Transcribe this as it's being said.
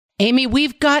Amy,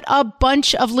 we've got a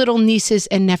bunch of little nieces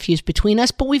and nephews between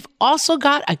us, but we've also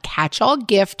got a catch-all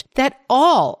gift that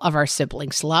all of our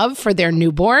siblings love for their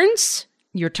newborns.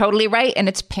 You're totally right, and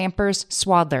it's Pampers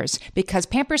Swaddlers, because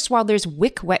Pampers Swaddlers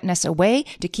wick wetness away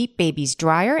to keep babies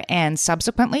drier and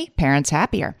subsequently parents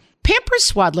happier.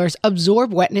 Pampers Swaddlers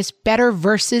absorb wetness better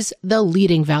versus the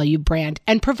leading value brand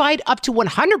and provide up to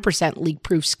 100%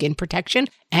 leak-proof skin protection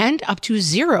and up to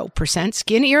 0%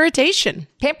 skin irritation.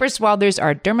 Pampers Swaddlers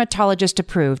are dermatologist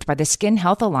approved by the Skin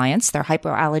Health Alliance. They're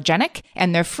hypoallergenic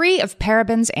and they're free of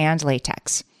parabens and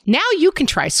latex. Now you can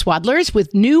try Swaddlers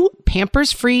with new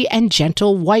Pampers-free and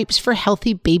gentle wipes for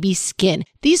healthy baby skin.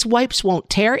 These wipes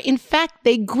won't tear. In fact,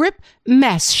 they grip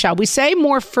mess, shall we say,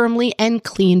 more firmly and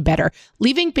clean better,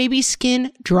 leaving baby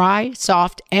skin dry,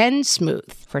 soft, and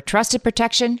smooth. For trusted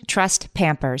protection, trust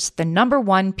Pampers, the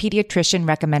 #1 pediatrician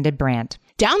recommended brand.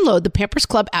 Download the Pampers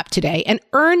Club app today and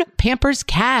earn Pampers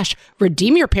Cash.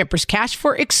 Redeem your Pampers Cash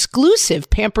for exclusive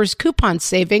Pampers coupon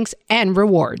savings and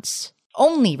rewards.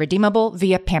 Only redeemable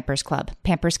via Pampers Club.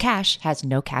 Pampers Cash has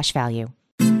no cash value.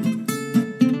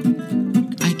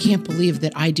 I can't believe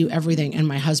that I do everything and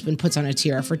my husband puts on a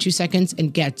tiara for 2 seconds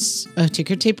and gets a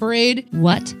ticker tape parade.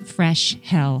 What fresh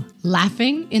hell?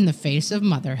 Laughing in the face of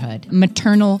motherhood.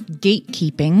 Maternal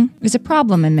gatekeeping is a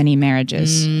problem in many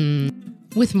marriages.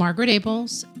 With Margaret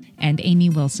Abels and Amy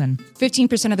Wilson.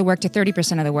 15% of the work to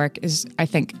 30% of the work is, I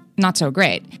think, not so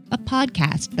great. A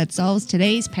podcast that solves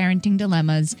today's parenting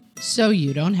dilemmas so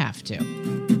you don't have to.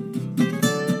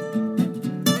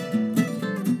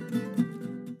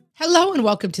 Hello and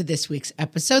welcome to this week's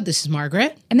episode. This is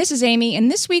Margaret. And this is Amy.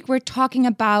 And this week we're talking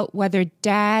about whether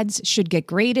dads should get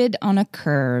graded on a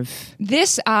curve.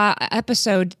 This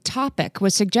episode topic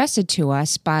was suggested to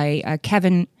us by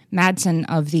Kevin Madsen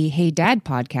of the Hey Dad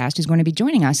podcast, who's going to be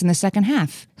joining us in the second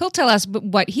half. He'll tell us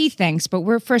what he thinks, but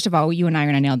first of all, you and I are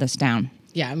going to nail this down.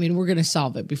 Yeah, I mean, we're going to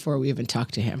solve it before we even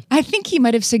talk to him. I think he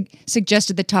might have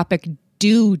suggested the topic,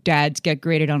 do dads get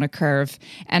graded on a curve?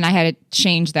 And I had to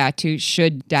change that to,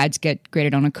 should dads get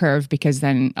graded on a curve? Because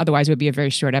then otherwise it would be a very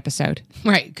short episode.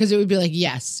 Right, because it would be like,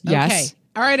 yes. Yes. Okay.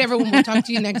 All right, everyone, we'll talk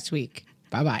to you next week.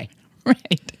 Bye-bye.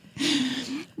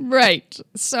 Right.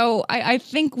 So I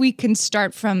think we can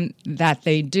start from that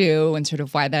they do and sort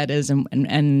of why that is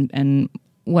and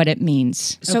what it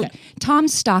means. So Tom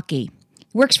Stocky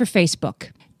works for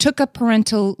Facebook, took a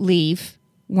parental leave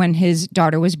when his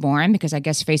daughter was born because I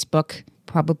guess Facebook,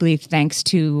 probably thanks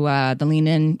to the Lean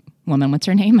In woman, what's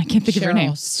her name? I can't think of her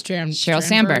name. Sheryl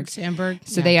Sandberg.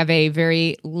 So they have a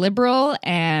very liberal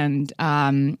and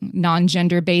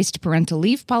non-gender-based parental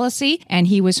leave policy, and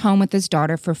he was home with his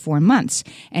daughter for 4 months.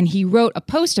 And he wrote a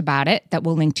post about it that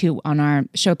we'll link to on our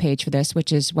show page for this,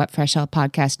 which is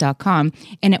whatfreshhellpodcast.com.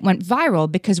 And it went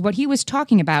viral because what he was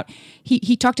talking about,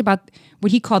 he talked about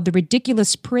what he called the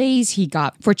ridiculous praise he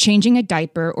got for changing a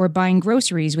diaper or buying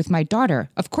groceries with my daughter.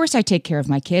 Of course I take care of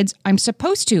my kids. I'm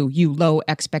supposed to, you low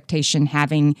expectation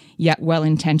having yet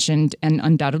well-intentioned and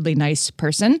undoubtedly nice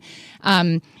person.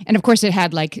 And of course it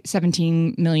had like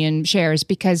 17 million shares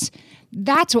because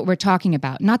that's what we're talking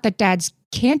about. Not that dads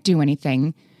can't do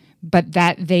anything, but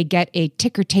that they get a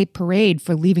ticker tape parade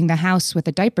for leaving the house with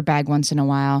a diaper bag once in a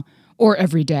while or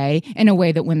every day in a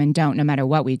way that women don't, no matter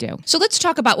what we do. So let's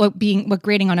talk about what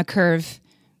grading on a curve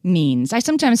means. I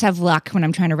sometimes have luck when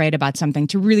I'm trying to write about something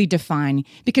to really define,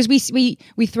 because we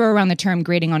throw around the term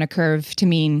grading on a curve to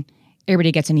mean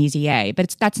everybody gets an easy A,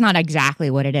 but that's not exactly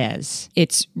what it is.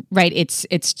 It's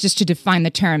just to define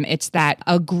the term. It's that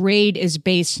a grade is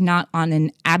based not on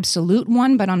an absolute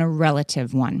one, but on a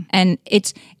relative one. And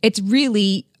it's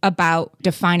really about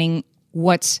defining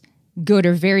what's good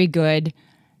or very good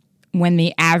when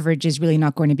the average is really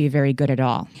not going to be very good at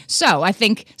all. So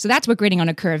that's what grading on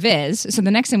a curve is. So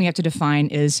the next thing we have to define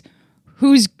is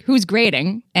who's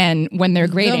grading, and when they're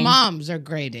grading. The moms are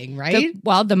grading, right?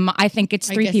 I think it's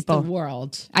three people. The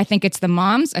world. I think it's the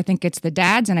moms, I think it's the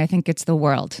dads, and I think it's the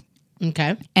world.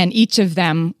 Okay. And each of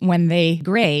them, when they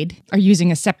grade, are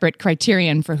using a separate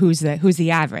criterion for who's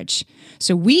the average.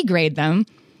 So we grade them.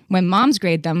 When moms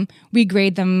grade them, we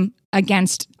grade them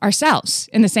against ourselves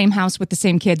in the same house with the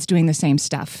same kids doing the same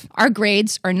stuff. Our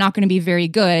grades are not going to be very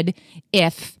good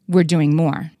if we're doing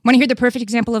more. Want to hear the perfect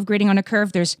example of grading on a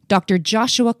curve? There's Dr.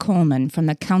 Joshua Coleman from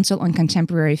the Council on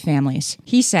Contemporary Families.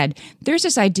 He said, there's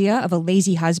this idea of a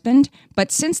lazy husband,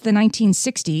 but since the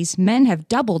 1960s, men have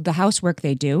doubled the housework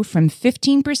they do from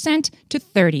 15% to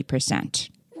 30%.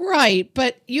 Right,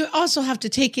 but you also have to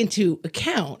take into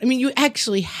account, I mean, you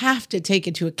actually have to take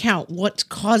into account what's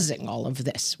causing all of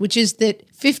this, which is that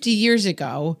 50 years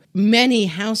ago, many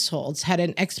households had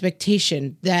an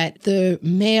expectation that the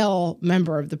male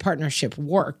member of the partnership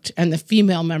worked and the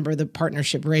female member of the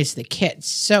partnership raised the kids.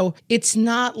 So it's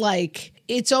not like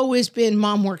it's always been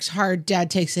mom works hard,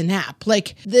 dad takes a nap.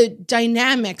 Like the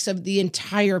dynamics of the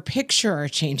entire picture are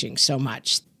changing so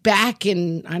much. Back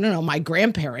in, I don't know, my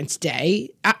grandparents'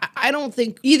 day, I don't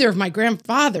think either of my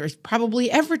grandfathers probably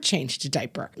ever changed a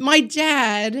diaper. My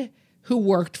dad, who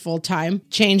worked full-time,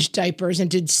 changed diapers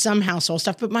and did some household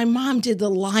stuff, but my mom did the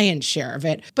lion's share of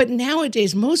it. But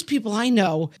nowadays, most people I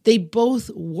know, they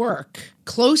both work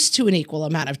close to an equal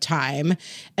amount of time.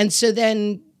 And so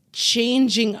then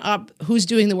changing up who's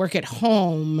doing the work at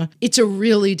home, it's a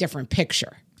really different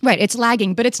picture. Right. It's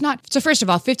lagging, but it's not. So first of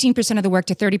all, 15% of the work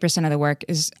to 30% of the work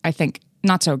is, I think,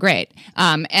 not so great.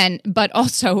 But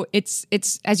also it's,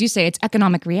 as you say, it's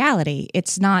economic reality.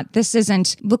 It's not, this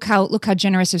isn't, look how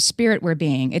generous of spirit we're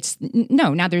being. It's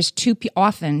no, now there's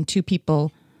often two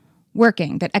people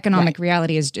working. That economic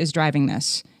reality is driving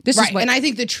this. This is what, and I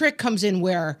think the trick comes in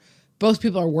where both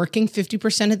people are working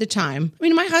 50% of the time. I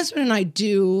mean, my husband and I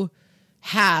do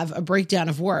have a breakdown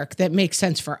of work that makes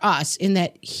sense for us in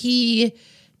that he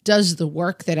does the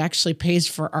work that actually pays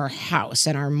for our house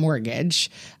and our mortgage.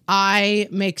 I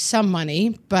make some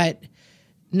money, but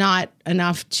not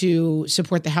enough to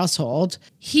support the household.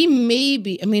 He may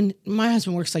be, I mean, my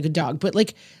husband works like a dog, but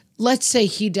like, let's say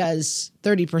he does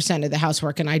 30% of the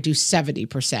housework and I do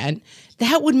 70%.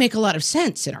 That would make a lot of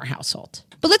sense in our household.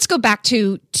 But let's go back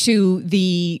to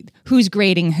the who's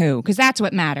grading who, because that's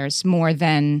what matters more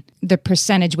than the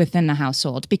percentage within the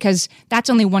household, because that's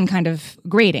only one kind of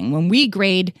grading. When we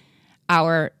grade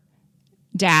our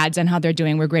dads and how they're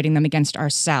doing, we're grading them against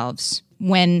ourselves.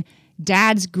 When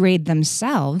dads grade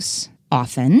themselves,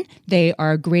 often they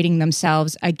are grading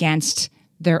themselves against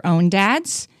their own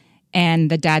dads and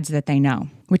the dads that they know,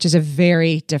 which is a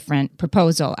very different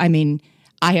proposal. I mean,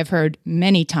 I have heard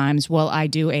many times, well, I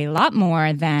do a lot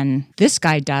more than this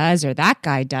guy does or that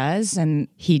guy does, and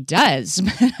he does.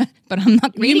 But I'm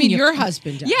not grading you. You mean your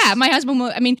husband does? Yeah, my husband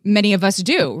will. I mean, many of us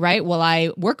do, right? Well,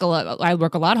 I work a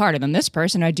lot harder than this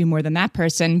person. I do more than that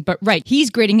person. But right, he's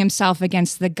grading himself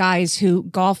against the guys who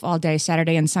golf all day,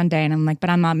 Saturday and Sunday. And I'm like, but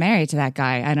I'm not married to that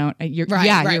guy. I don't. You're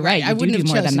right. You're right. I wouldn't do have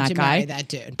more than chosen that to guy. marry that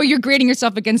dude. But you're grading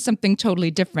yourself against something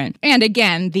totally different. And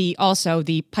again, the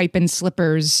pipe and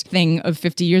slippers thing of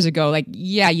 50 years ago. Like,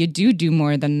 yeah, you do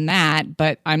more than that,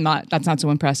 but I'm not. That's not so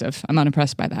impressive. I'm not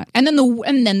impressed by that. And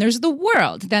then there's the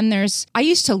world. I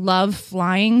used to love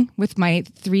flying with my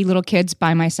 3 little kids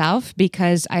by myself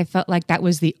because I felt like that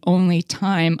was the only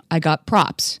time I got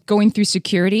props. Going through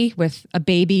security with a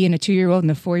baby and a 2-year-old and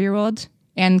a 4-year-old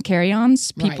and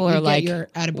carry-ons, people are like,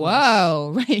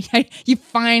 whoa, right? You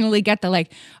finally get the like,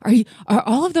 are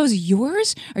all of those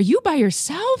yours? Are you by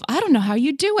yourself? I don't know how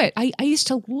you do it. I used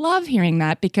to love hearing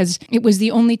that because it was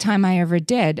the only time I ever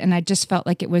did. And I just felt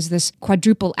like it was this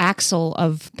quadruple axle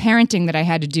of parenting that I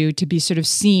had to do to be sort of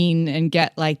seen and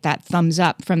get like that thumbs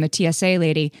up from the TSA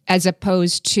lady, as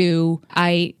opposed to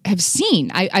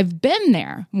I've been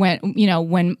there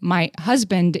when my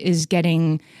husband is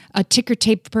getting a ticker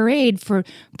tape parade for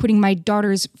putting my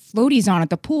daughter's floaties on at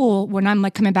the pool when I'm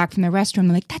like coming back from the restroom. I'm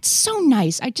like, that's so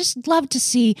nice. I just love to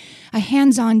see a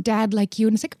hands-on dad like you.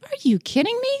 And it's like, are you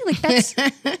kidding me? Like that's,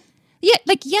 yeah,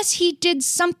 like, yes, he did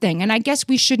something. And I guess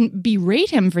we shouldn't berate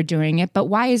him for doing it, but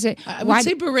why is it? I would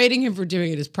say berating him for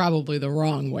doing it is probably the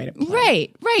wrong way to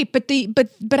play. Right.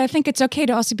 But I think it's okay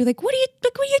to also be like, what are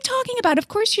you talking about? Of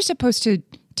course you're supposed to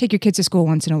take your kids to school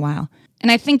once in a while.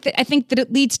 And I think that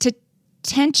it leads to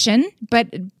tension,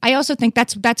 but I also think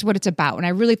that's what it's about. And I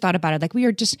really thought about it, like we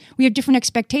have different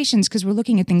expectations because we're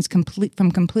looking at things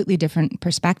from completely different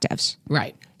perspectives.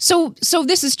 Right. So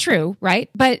this is true, right?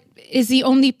 But is the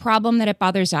only problem that it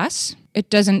bothers us? It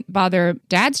doesn't bother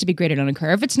dads to be graded on a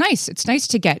curve. It's nice. It's nice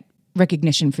to get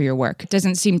recognition for your work. It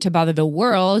doesn't seem to bother the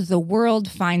world. The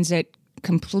world finds it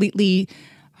completely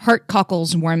heart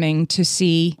cockles warming to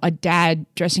see a dad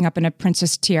dressing up in a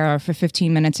princess tiara for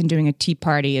 15 minutes and doing a tea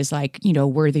party is like,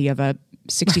 worthy of a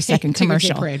 60-second commercial.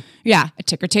 Ticker tape parade. Yeah, a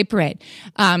ticker tape parade.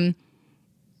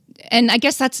 And I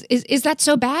guess is that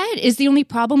so bad? Is the only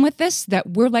problem with this that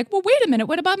we're like, well, wait a minute,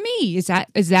 what about me? Is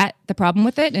that the problem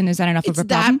with it? And is that enough of a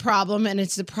problem? It's that problem, and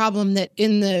it's the problem that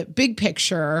in the big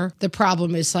picture, the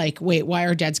problem is like, wait, why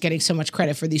are dads getting so much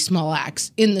credit for these small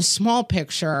acts? In the small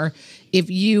picture, if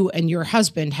you and your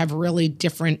husband have really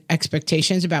different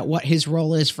expectations about what his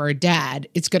role is for a dad,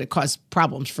 it's going to cause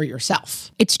problems for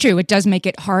yourself. It's true. It does make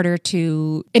it harder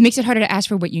it makes it harder to ask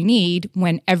for what you need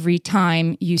when every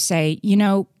time you say,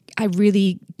 I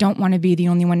really don't want to be the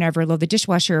only one to ever load the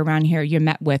dishwasher around here, you're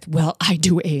met with, well, I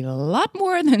do a lot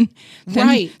more than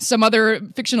some other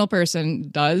fictional person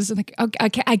does. Like,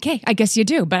 okay, I guess you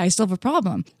do, but I still have a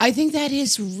problem. I think that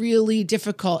is really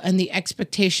difficult. And the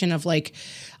expectation of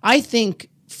I think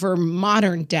for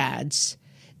modern dads,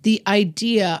 the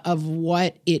idea of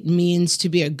what it means to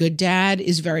be a good dad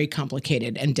is very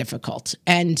complicated and difficult.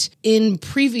 And in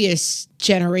previous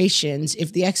generations,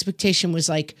 if the expectation was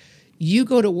you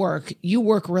go to work, you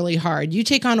work really hard, you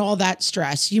take on all that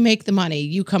stress, you make the money,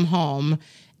 you come home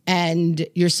and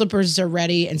your slippers are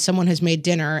ready and someone has made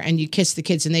dinner and you kiss the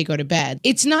kids and they go to bed.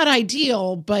 It's not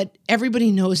ideal, but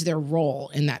everybody knows their role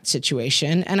in that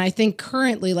situation. And I think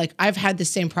currently, I've had the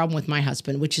same problem with my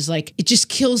husband, which is it just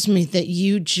kills me that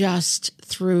you just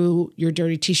threw your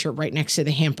dirty t-shirt right next to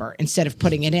the hamper instead of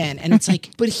putting it in. And it's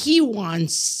but he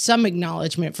wants some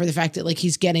acknowledgement for the fact that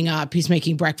he's getting up, he's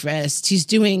making breakfast, he's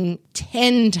doing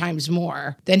 10 times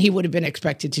more than he would have been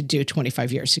expected to do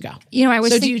 25 years ago.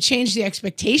 Do you change the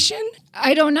expectation?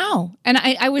 I don't know. And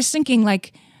I was thinking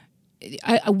next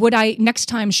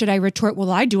time, should I retort, well,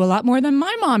 I do a lot more than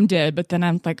my mom did. But then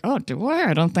I'm oh, do I?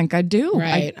 I don't think I do.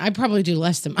 Right. I probably do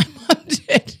less than my mom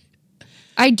did.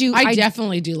 I do. I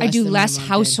definitely do less. I do less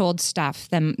household stuff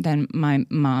than my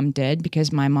mom did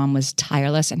because my mom was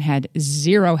tireless and had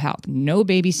zero help, no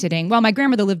babysitting. Well, my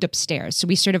grandmother lived upstairs, so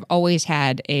we sort of always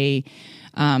had a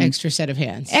extra set of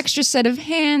hands.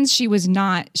 She was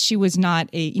not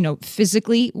a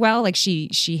physically well.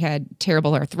 She had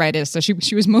terrible arthritis, so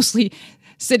she was mostly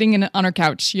sitting on her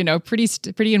couch,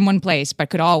 pretty in one place, but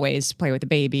could always play with the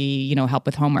baby, help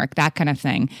with homework, that kind of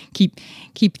thing, keep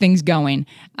things going.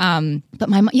 But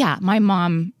my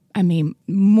mom,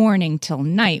 morning till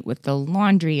night with the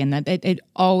laundry and it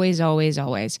always.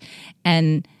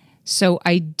 And so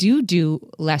I do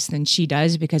less than she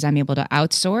does because I'm able to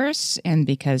outsource and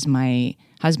because my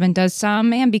husband does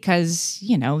some and because,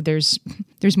 there's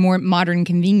more modern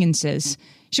conveniences.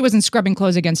 She wasn't scrubbing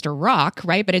clothes against a rock,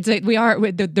 right? But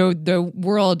the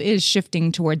world is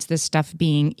shifting towards this stuff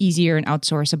being easier and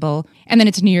outsourceable. And then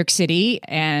it's New York City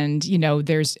and,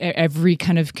 there's every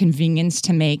kind of convenience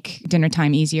to make dinner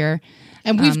time easier.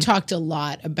 And we've talked a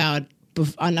lot about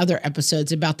on other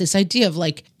episodes about this idea of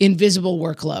invisible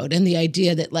workload and the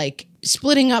idea that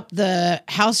splitting up the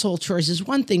household chores is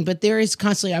one thing, but there is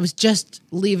constantly, I was just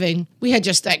leaving. We had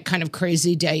just that kind of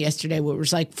crazy day yesterday where it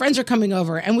was friends are coming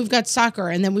over and we've got soccer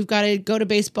and then we've got to go to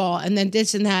baseball and then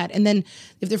this and that. And then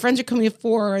if the friends are coming at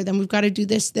 4, then we've got to do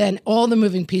this, then all the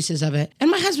moving pieces of it.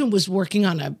 And my husband was working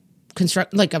on a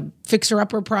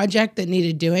fixer-upper project that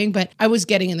needed doing, but I was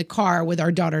getting in the car with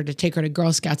our daughter to take her to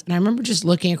Girl Scouts, and I remember just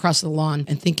looking across the lawn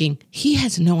and thinking, he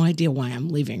has no idea why I'm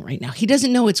leaving right now. He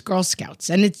doesn't know it's Girl Scouts,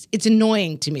 and it's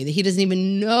annoying to me that he doesn't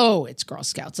even know it's Girl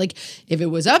Scouts. If it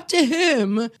was up to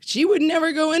him, she would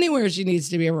never go anywhere she needs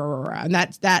to be, and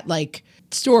that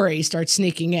story starts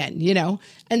sneaking in,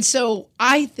 And so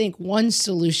I think one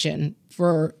solution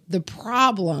for the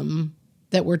problem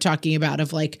that we're talking about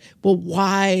of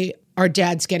why are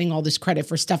dads getting all this credit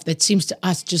for stuff that seems to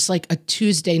us just a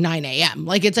Tuesday 9 a.m.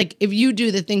 It's if you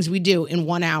do the things we do in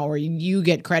 1 hour, you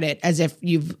get credit as if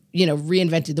you've,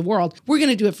 reinvented the world. We're going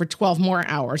to do it for 12 more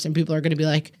hours and people are going to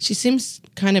be she seems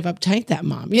kind of uptight, that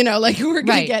mom, we're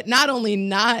going to get not only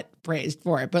not praised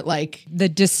for it, but the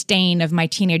disdain of my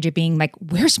teenager being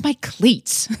where's my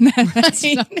cleats?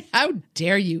 Right? How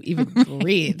dare you even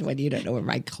breathe when you don't know where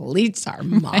my cleats are,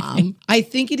 mom? Right. I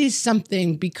think it is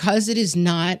something because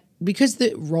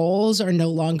the roles are no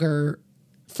longer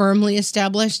firmly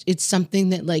established. It's something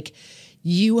that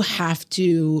you have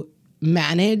to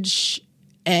manage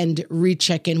and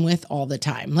recheck in with all the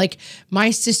time. My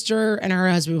sister and her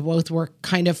husband both work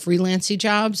kind of freelancey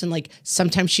jobs and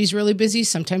sometimes she's really busy,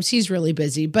 sometimes he's really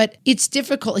busy, but it's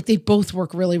difficult. They both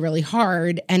work really, really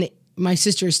hard and my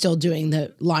sister is still doing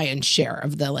the lion's share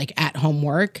of the at-home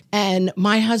work. And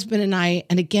my husband and I,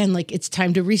 and again, it's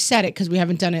time to reset it because we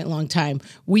haven't done it in a long time.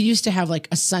 We used to have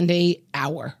a Sunday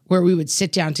hour where we would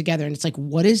sit down together and it's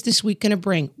what is this week going to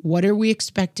bring? What are we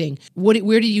expecting?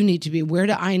 Where do you need to be? Where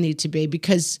do I need to be?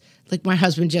 Because like my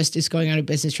husband just is going on a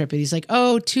business trip and he's like,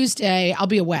 oh, Tuesday, I'll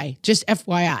be away. Just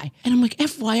FYI. And I'm like,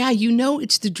 FYI,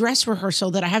 it's the dress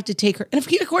rehearsal that I have to take her. And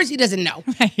of course he doesn't know.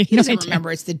 Right. He doesn't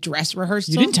remember it's the dress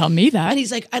rehearsal. You didn't tell me that. And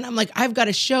he's like, and I'm like, I've got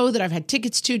a show that I've had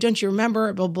tickets to. Don't you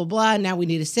remember? Blah, blah, blah. Now we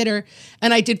need a sitter.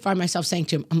 And I did find myself saying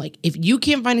to him, I'm like, if you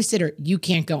can't find a sitter, you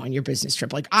can't go on your business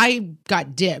trip. Like I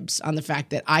got dibs on the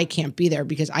fact that I can't be there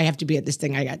because I have to be at this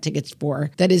thing I got tickets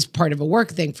for. That is part of a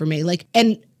work thing for me. Like,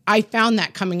 and I found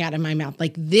that coming out of my mouth.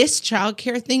 Like this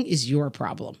childcare thing is your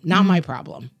problem, not my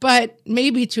problem. But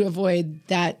maybe to avoid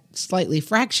that slightly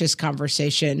fractious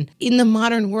conversation, in the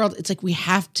modern world, it's like we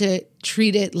have to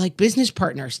treat it like business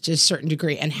partners to a certain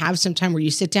degree and have some time where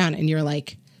you sit down and you're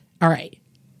like, all right,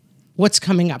 what's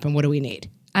coming up and what do we need?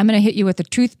 I'm going to hit you with a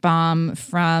truth bomb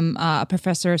from a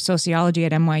professor of sociology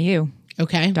at NYU.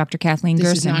 Okay. Dr. Kathleen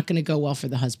Gerson. This is not going to go well for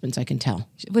the husbands, I can tell.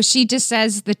 Well, she just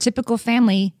says the typical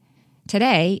family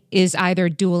today is either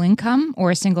dual income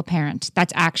or a single parent.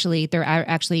 There are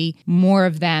actually more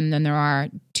of them than there are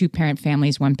two-parent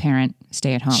families, one parent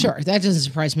stay at home. Sure, that doesn't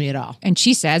surprise me at all. And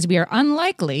she says we are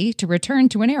unlikely to return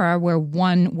to an era where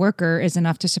one worker is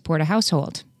enough to support a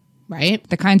household. Right.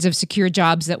 The kinds of secure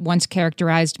jobs that once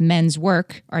characterized men's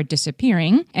work are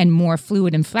disappearing, and more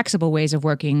fluid and flexible ways of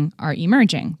working are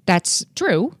emerging. That's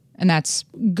true. And that's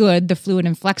good, the fluid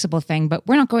and flexible thing, but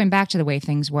we're not going back to the way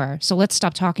things were. So let's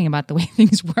stop talking about the way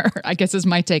things were, I guess is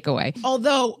my takeaway.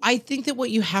 Although I think that what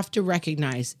you have to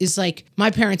recognize is like my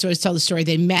parents always tell the story.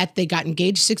 They met, they got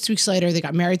engaged 6 weeks later, they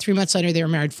got married 3 months later, they were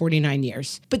married 49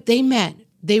 years. But they met.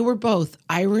 They were both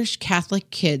Irish Catholic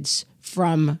kids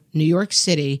from New York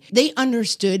City. They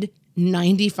understood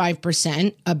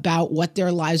 95% about what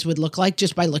their lives would look like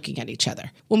just by looking at each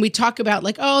other. When we talk about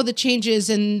like, oh, the changes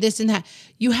and this and that,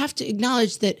 you have to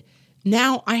acknowledge that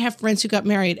now I have friends who got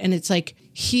married and it's like,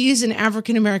 he's an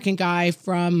African-American guy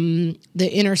from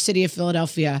the inner city of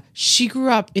Philadelphia. She grew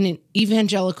up in an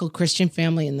evangelical Christian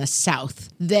family in the South.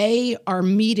 They are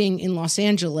meeting in Los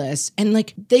Angeles and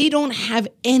like, they don't have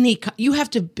you have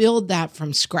to build that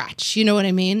from scratch. You know what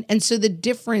I mean? And so the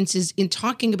difference is in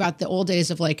talking about the old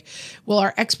days of like, well,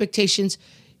 our expectations,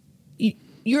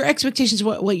 your expectations,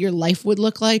 what your life would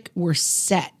look like were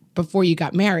set before you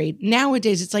got married.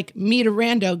 Nowadays, it's like meet a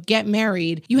rando, get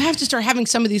married. You have to start having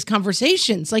some of these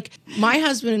conversations. Like my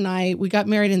husband and I, we got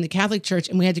married in the Catholic Church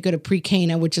and we had to go to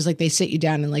pre-Cana, which is like they sit you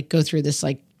down and like go through this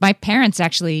like. My parents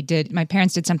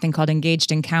did something called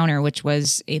Engaged Encounter, which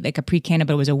was like a pre-Cana,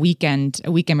 but it was a weekend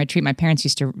retreat. My parents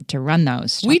used to run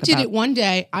those. We did it one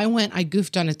day. I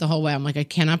goofed on it the whole way. I'm like, I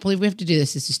cannot believe we have to do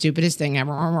this. It's the stupidest thing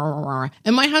ever.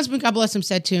 And my husband, God bless him,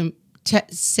 said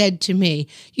to me,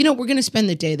 we're going to spend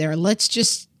the day there. Let's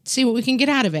just see what we can get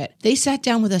out of it. They sat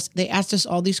down with us. They asked us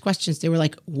all these questions. They were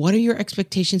like, what are your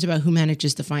expectations about who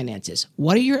manages the finances?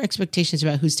 What are your expectations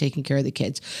about who's taking care of the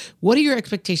kids? What are your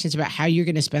expectations about how you're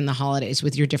going to spend the holidays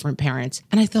with your different parents?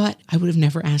 And I thought I would have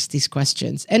never asked these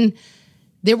questions. And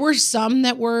there were some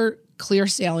that were clear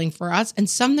sailing for us and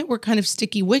some that were kind of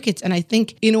sticky wickets. And I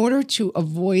think in order to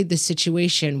avoid the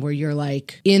situation where you're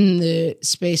like in the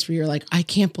space where you're like, I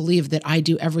can't believe that I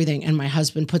do everything and my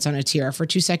husband puts on a tiara for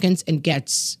 2 seconds and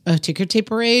gets a ticker tape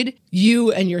parade,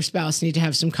 you and your spouse need to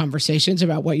have some conversations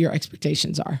about what your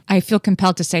expectations are. I feel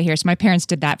compelled to say here, so my parents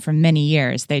did that for many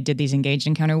years. They did these Engaged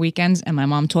Encounter weekends, and my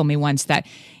mom told me once that,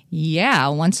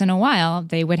 once in a while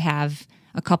they would have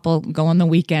a couple go on the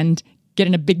weekend, get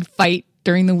in a big fight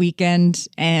during the weekend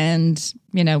and,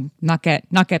 not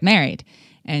get married.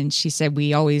 And she said,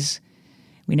 we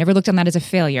never looked on that as a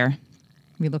failure.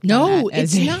 We looked on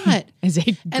that as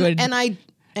a good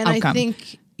outcome. I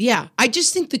think, I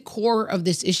just think the core of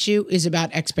this issue is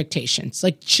about expectations.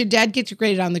 Like, should dad get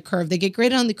graded on the curve? They get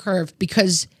graded on the curve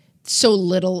because so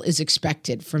little is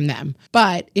expected from them.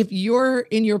 But if you're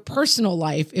in your personal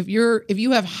life, if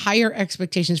you have higher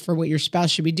expectations for what your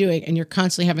spouse should be doing and you're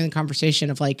constantly having the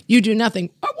conversation of like, you do nothing.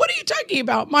 Oh, what are you talking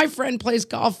about? My friend plays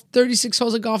golf, 36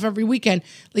 holes of golf every weekend.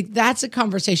 Like, that's a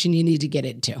conversation you need to get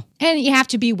into. And you have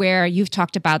to be aware, you've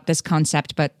talked about this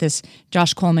concept, but this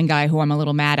Josh Coleman guy who I'm a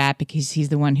little mad at because he's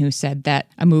the one who said that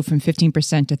a move from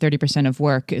 15% to 30% of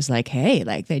work is like, hey,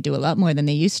 like they do a lot more than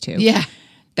they used to. Yeah.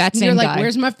 That same You're like, guy.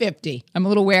 Where's my 50? I'm a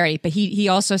little wary, but he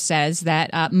also says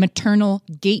that maternal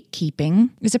gatekeeping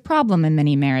is a problem in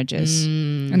many marriages.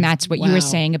 And that's what you were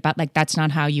saying about like, that's not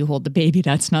how you hold the baby.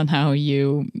 That's not how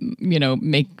you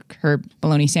make her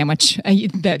bologna sandwich.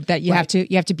 That you have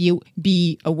to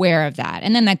be aware of that.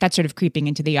 And then that's sort of creeping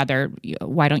into the other,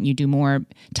 why don't you do more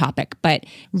topic. But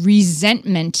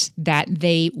resentment that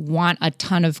they want a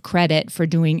ton of credit for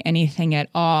doing anything at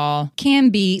all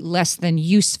can be less than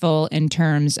useful in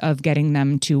terms of getting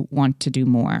them to want to do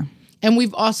more. And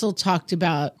we've also talked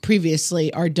about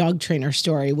previously our dog trainer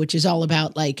story, which is all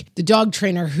about like the dog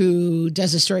trainer who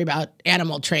does a story about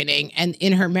animal training. And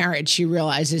in her marriage, she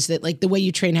realizes that like the way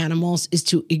you train animals is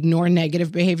to ignore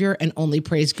negative behavior and only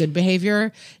praise good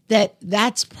behavior.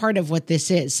 That's part of what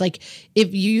this is. Like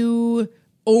if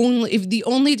the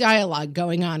only dialogue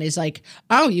going on is like,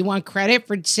 oh, you want credit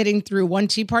for sitting through one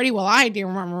tea party? Well, I do.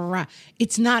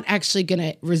 It's not actually going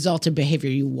to result in behavior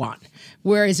you want.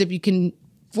 Whereas if you can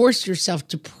force yourself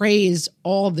to praise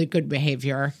all the good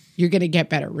behavior, you're going to get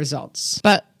better results.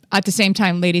 But at the same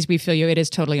time, ladies, we feel you. It is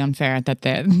totally unfair that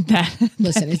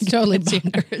listen, it's totally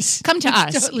bonkers. Come to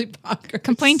us. Totally bonkers.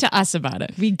 Complain to us about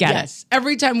it. We get it. Yes.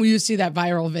 Every time you see that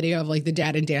viral video of like the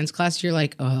dad and dance class, you're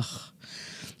like, ugh.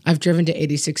 I've driven to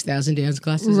 86,000 dance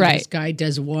classes. Right. And this guy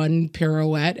does one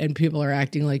pirouette and people are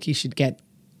acting like he should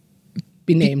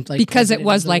be named like because it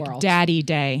was like world. Daddy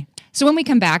Day. So when we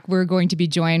come back, we're going to be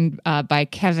joined by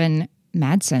Kevin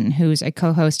Madsen, who's a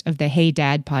co-host of the Hey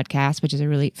Dad podcast, which is a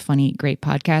really funny, great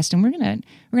podcast. And we're gonna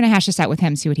hash this out with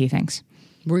him, see what he thinks.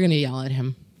 We're gonna yell at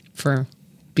him for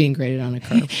being graded on a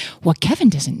curve. What Kevin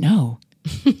doesn't know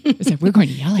is that we're going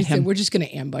to yell at him. We're just gonna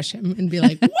ambush him and be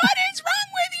like, "What is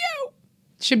wrong with you?"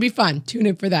 Should be fun. Tune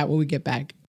in for that when we get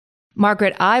back.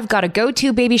 Margaret, I've got a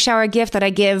go-to baby shower gift that I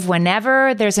give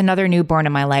whenever there's another newborn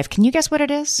in my life. Can you guess what it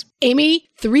is? Amy,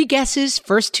 3 guesses.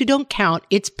 First 2 don't count.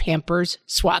 It's Pampers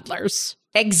Swaddlers.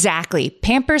 Exactly.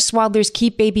 Pampers Swaddlers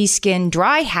keep baby's skin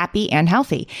dry, happy, and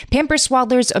healthy. Pampers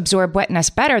Swaddlers absorb wetness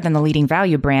better than the leading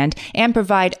value brand and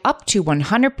provide up to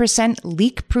 100%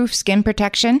 leak-proof skin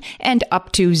protection and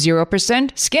up to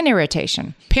 0% skin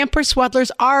irritation. Pampers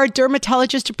Swaddlers are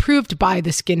dermatologist approved by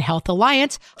the Skin Health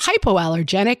Alliance,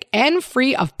 hypoallergenic, and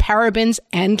free of parabens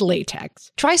and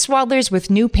latex. Try Swaddlers with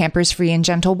new Pampers Free and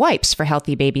Gentle wipes for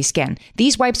healthy baby skin.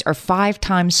 These wipes are 5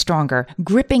 times stronger,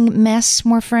 gripping mess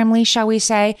more firmly, shall we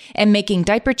say, and making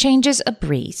diaper changes a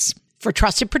breeze. For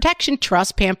trusted protection,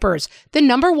 trust Pampers, the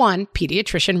 #1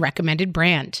 pediatrician recommended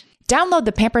brand. Download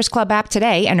the Pampers Club app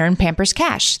today and earn Pampers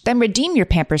Cash. Then redeem your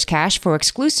Pampers Cash for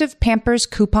exclusive Pampers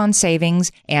coupon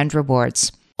savings and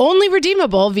rewards. Only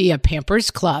redeemable via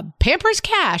Pampers Club. Pampers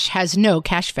Cash has no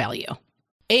cash value.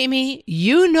 Amy,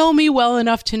 you know me well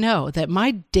enough to know that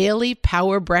my daily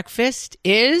power breakfast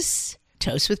is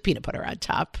toast with peanut butter on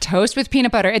top. Toast with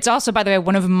peanut butter. It's also, by the way,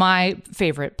 one of my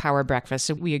favorite power breakfasts,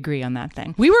 so we agree on that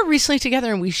thing. We were recently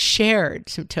together and we shared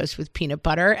some toast with peanut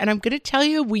butter, and I'm going to tell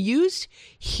you, we used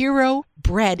Hero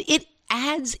bread. It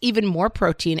adds even more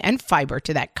protein and fiber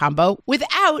to that combo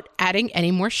without adding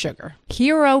any more sugar.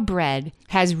 Hero bread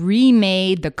has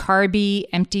remade the carby,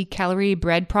 empty-calorie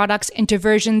bread products into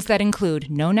versions that include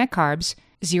no net carbs,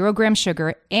 0 gram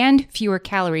sugar, and fewer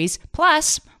calories,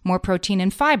 plus more protein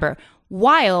and fiber,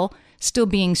 while still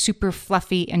being super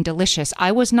fluffy and delicious.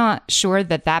 I was not sure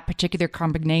that particular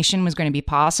combination was going to be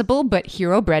possible, but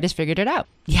Hero Bread has figured it out.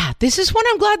 Yeah, this is one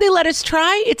I'm glad they let us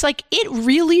try. It's like, it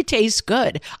really tastes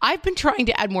good. I've been trying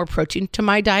to add more protein to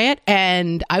my diet,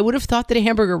 and I would have thought that a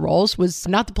hamburger rolls was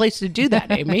not the place to do that,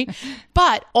 Amy.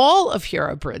 But all of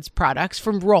Hero Bread's products,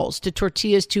 from rolls to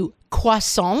tortillas to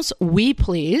croissants, we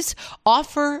please,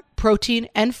 offer protein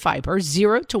and fiber,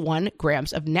 0 to 1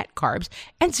 grams of net carbs,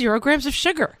 and 0 grams of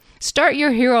sugar. Start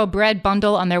your Hero Bread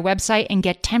bundle on their website and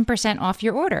get 10% off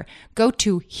your order. Go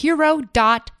to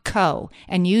hero.co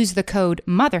and use the code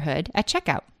motherhood at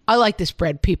checkout. I like this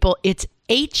bread, people. It's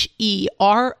HERO.co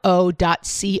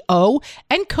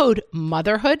and code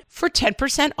motherhood for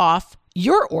 10% off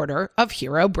your order of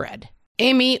Hero Bread.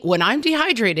 Amy, when I'm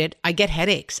dehydrated, I get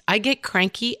headaches, I get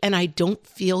cranky, and I don't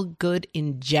feel good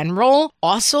in general.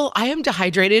 Also, I am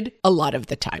dehydrated a lot of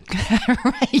the time.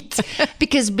 Right.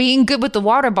 Because being good with the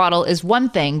water bottle is one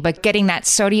thing, but getting that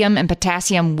sodium and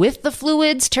potassium with the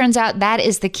fluids, turns out that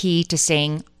is the key to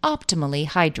staying optimally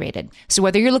hydrated. So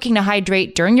whether you're looking to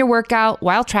hydrate during your workout,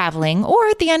 while traveling, or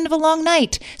at the end of a long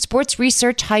night, Sports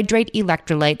Research Hydrate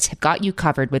Electrolytes have got you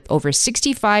covered with over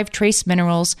 65 trace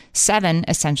minerals, 7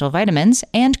 essential vitamins,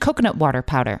 and coconut water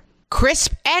powder.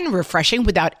 Crisp and refreshing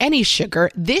without any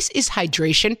sugar, this is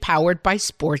hydration powered by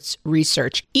Sports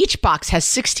Research. Each box has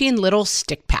 16 little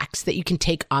stick packs that you can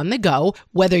take on the go,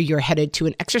 whether you're headed to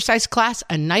an exercise class,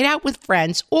 a night out with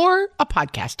friends, or a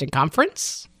podcasting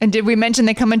conference. And did we mention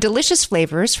they come in delicious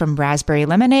flavors from raspberry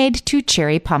lemonade to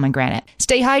cherry pomegranate?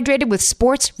 Stay hydrated with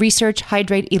Sports Research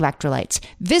Hydrate Electrolytes.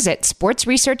 Visit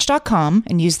sportsresearch.com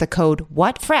and use the code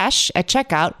WhatFresh at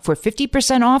checkout for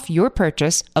 50% off your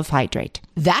purchase of Hydrate.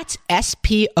 That's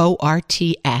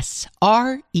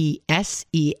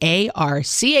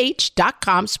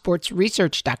SPORTSRESEARCH.com,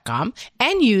 sportsresearch.com,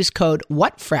 and use code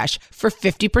WhatFresh for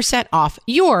 50% off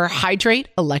your Hydrate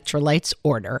Electrolytes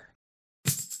order.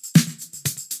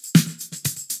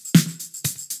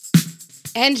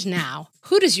 And now,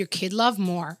 who does your kid love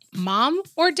more, mom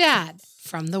or dad?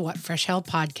 From the What Fresh Hell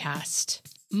podcast.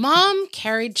 Mom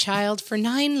carried child for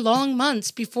 9 long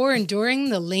months before enduring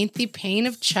the lengthy pain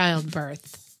of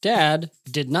childbirth. Dad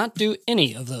did not do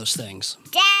any of those things.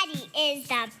 Daddy is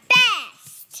the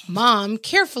best. Mom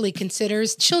carefully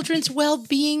considers children's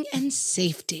well-being and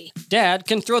safety. Dad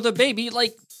can throw the baby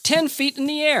like 10 feet in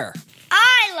the air.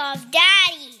 I love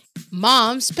Daddy.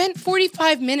 Mom spent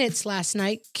 45 minutes last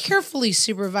night carefully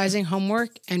supervising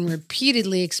homework and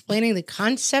repeatedly explaining the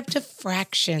concept of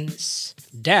fractions.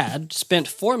 Dad spent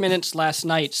 4 minutes last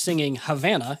night singing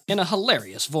Havana in a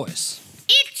hilarious voice.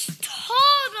 It's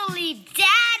totally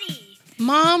Daddy.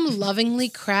 Mom lovingly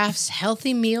crafts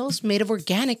healthy meals made of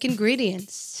organic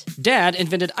ingredients. Dad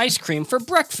invented ice cream for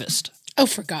breakfast. Oh,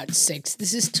 for God's sakes,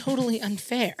 this is totally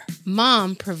unfair.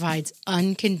 Mom provides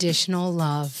unconditional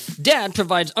love. Dad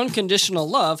provides unconditional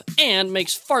love and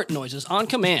makes fart noises on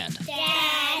command.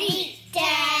 Daddy,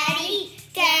 Daddy,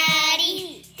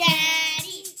 Daddy,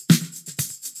 Daddy.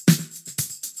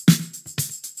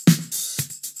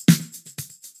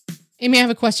 Amy, I have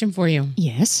a question for you.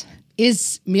 Yes.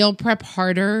 Is meal prep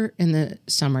harder in the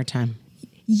summertime?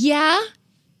 Yeah.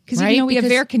 Because Right? we have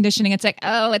Because- air conditioning. It's like,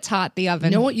 oh, it's hot, the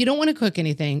oven. You know what? You don't want to cook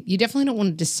anything. You definitely don't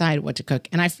want to decide what to cook.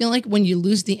 And I feel like when you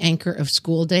lose the anchor of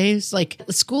school days, like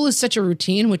school is such a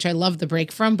routine, which I love the break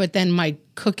from, but then my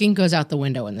cooking goes out the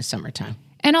window in the summertime.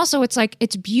 And also, it's like,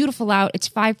 it's beautiful out. It's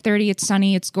 5:30. It's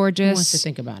sunny. It's gorgeous. Who wants to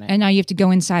think about it? And now you have to go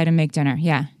inside and make dinner.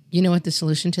 Yeah. You know what the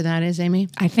solution to that is, Amy?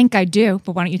 I think I do,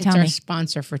 but why don't you It's tell our me?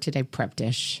 sponsor for today, Prep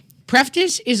Dish. Prep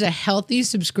Dish is a healthy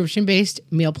subscription-based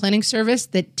meal planning service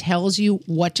that tells you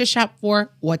what to shop for,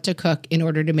 what to cook in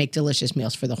order to make delicious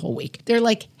meals for the whole week. They're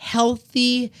like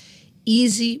healthy,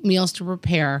 easy meals to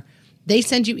prepare. They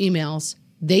send you emails.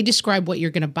 They describe what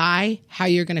you're going to buy, how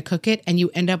you're going to cook it, and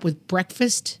you end up with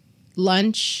breakfast,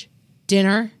 lunch,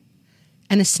 dinner,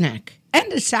 and a snack.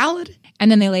 And a salad.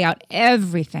 And then they lay out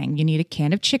everything. You need a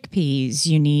can of chickpeas.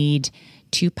 You need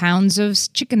 2 pounds of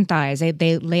chicken thighs.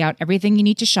 They lay out everything you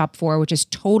need to shop for, which is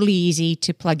totally easy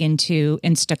to plug into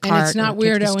Instacart. And it's not or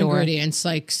take to the weirdo store. ingredients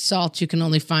like salt you can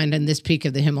only find in this peak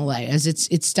of the Himalayas.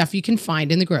 It's stuff you can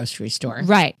find in the grocery store.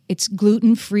 Right. It's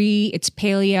gluten-free. It's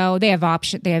paleo. They have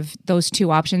those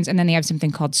 2 options. And then they have something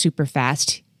called super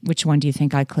fast. Which one do you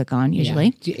think I click on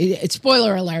usually? Yeah. It's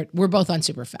spoiler alert. We're both on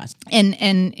Superfast.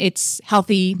 And it's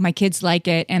healthy. My kids like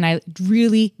it. And I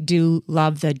really do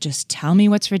love the just tell me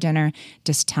what's for dinner.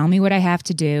 Just tell me what I have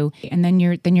to do. And then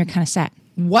you're kind of set.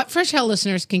 What Fresh Hell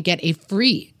listeners can get a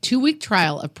free 2-week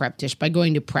trial of Prep Dish by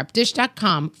going to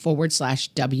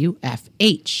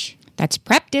prepdish.com/WFH. That's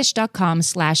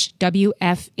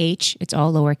prepdish.com/WFH. It's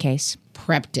all lowercase.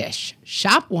 Prep Dish.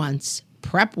 Shop once,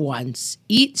 prep once,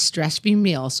 eat stress-free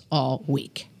meals all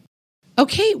week.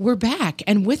 Okay, we're back.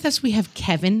 And with us, we have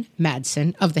Kevin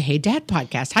Madsen of the Hey Dad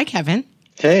podcast. Hi, Kevin.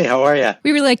 Hey, how are you?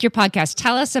 We really like your podcast.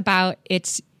 Tell us about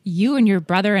it's you and your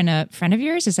brother and a friend of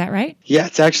yours. Is that right? Yeah,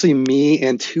 it's actually me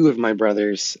and 2 of my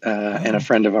brothers and a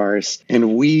friend of ours.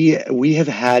 And we have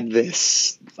had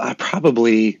this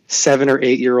probably 7 or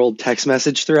 8 year old text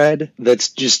message thread that's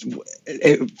just,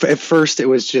 at first it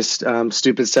was just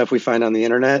stupid stuff we find on the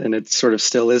internet, and it sort of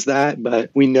still is that.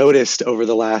 But we noticed over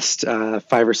the last 5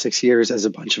 or 6 years, as a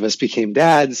bunch of us became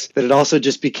dads, that it also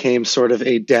just became sort of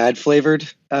a dad flavored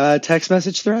text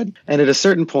message thread. And at a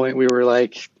certain point, we were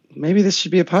like, maybe this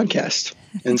should be a podcast.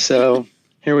 And so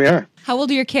here we are. How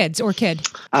old are your kids or kid?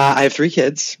 I have 3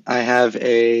 kids. I have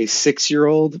a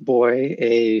 6-year-old boy,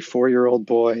 a 4-year-old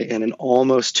boy, and an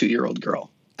almost 2-year-old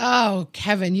girl. Oh,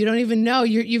 Kevin, you don't even know.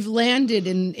 You've landed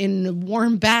in a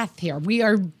warm bath here. We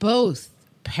are both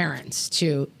parents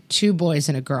to 2 boys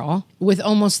and a girl with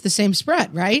almost the same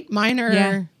spread, right? Mine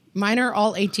are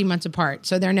all 18 months apart.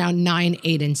 So they're now 9,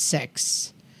 8, and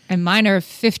 6. And mine are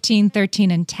 15, 13,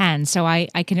 and 10. So I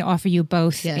can offer you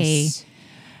both a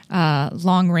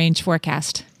long-range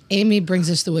forecast. Amy brings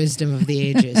us the wisdom of the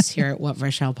ages here at What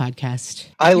Fresh Hell podcast.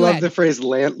 I love ahead. the phrase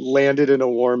landed in a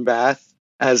warm bath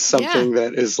as something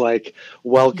that is like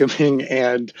welcoming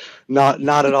and not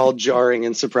at all jarring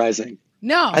and surprising.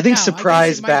 No, I think no,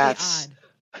 surprise it might be baths.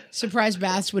 odd. Surprise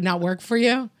baths would not work for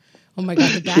you? Oh my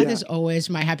God, the bath is always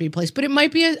my happy place. But it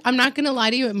might be, I'm not going to lie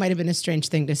to you, it might have been a strange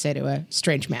thing to say to a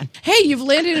strange man. Hey, you've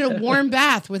landed in a warm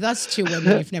bath with us 2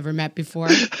 women you've never met before.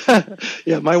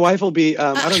 Yeah, my wife will be,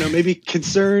 I don't know, maybe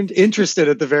concerned, interested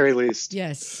at the very least.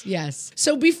 Yes, yes.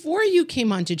 So before you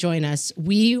came on to join us,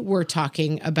 we were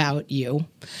talking about you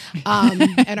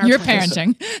and our Your plans,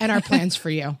 parenting. and our plans for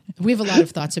you. We have a lot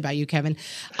of thoughts about you, Kevin.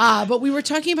 But we were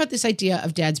talking about this idea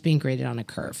of dads being graded on a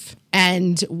curve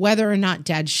and whether or not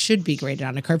dads should be graded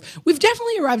on a curve. We've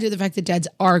definitely arrived at the fact that dads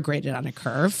are graded on a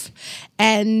curve.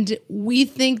 And we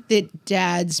think that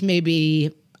dads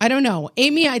maybe, I don't know.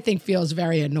 Amy, I think, feels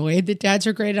very annoyed that dads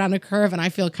are graded on a curve. And I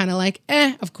feel kind of like,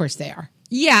 of course they are.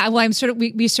 Yeah, well,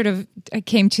 we sort of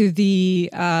came to the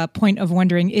point of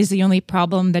wondering, is the only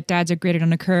problem that dads are graded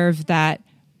on a curve that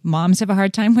moms have a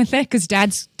hard time with it? Because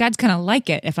dads kind of like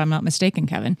it, if I'm not mistaken,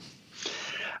 Kevin.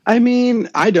 I mean,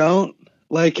 I don't.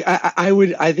 Like,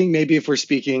 I think maybe if we're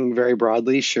speaking very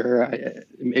broadly, sure,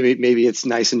 maybe it's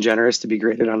nice and generous to be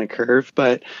graded on a curve.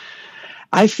 But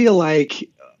I feel like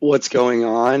what's going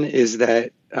on is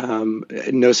that,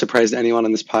 no surprise to anyone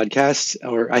on this podcast,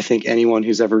 or I think anyone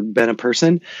who's ever been a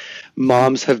person,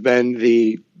 moms have been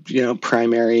the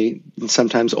primary and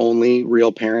sometimes only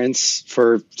real parents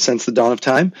since the dawn of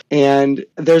time. And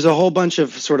there's a whole bunch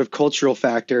of sort of cultural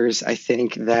factors, I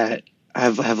think, that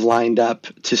have lined up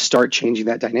to start changing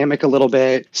that dynamic a little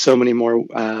bit. So many more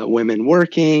women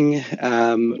working,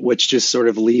 which just sort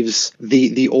of leaves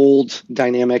the old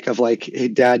dynamic of like, hey,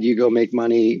 dad, you go make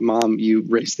money, mom, you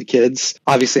raise the kids.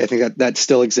 Obviously, I think that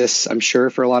still exists, I'm sure,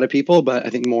 for a lot of people, but I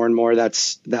think more and more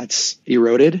that's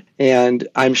eroded. And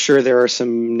I'm sure there are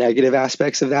some negative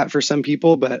aspects of that for some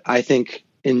people, but I think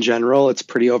in general, it's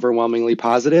pretty overwhelmingly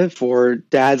positive for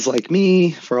dads like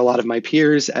me, for a lot of my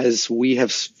peers, as we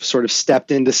have sort of stepped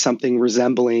into something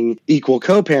resembling equal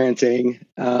co-parenting.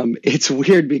 It's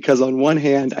weird because on one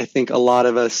hand, I think a lot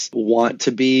of us want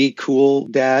to be cool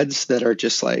dads that are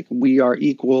just like, we are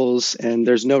equals and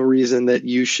there's no reason that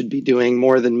you should be doing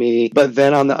more than me. But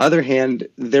then on the other hand,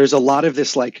 there's a lot of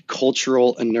this like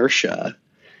cultural inertia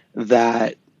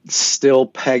that still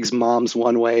pegs moms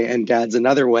one way and dads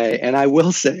another way. And I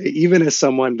will say, even as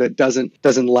someone that doesn't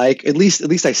like, at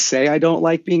least I say I don't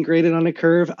like being graded on a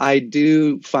curve, I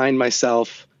do find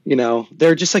myself, there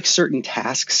are just like certain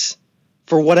tasks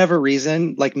for whatever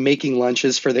reason, like making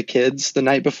lunches for the kids the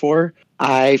night before.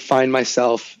 I find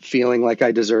myself feeling like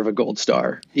I deserve a gold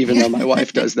star, even though my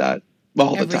wife does that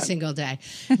all the time. Every single day.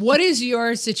 What is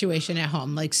your situation at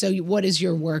home? Like, so what does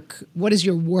your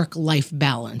work-life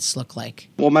balance look like?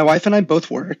 Well, my wife and I both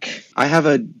work. I have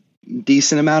a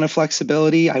decent amount of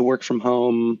flexibility. I work from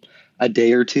home a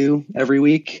day or two every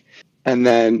week. And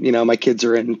then, my kids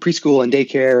are in preschool and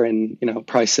daycare and,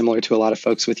 probably similar to a lot of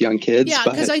folks with young kids. Yeah,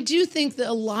 because I do think that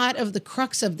a lot of the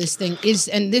crux of this thing is,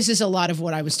 and this is a lot of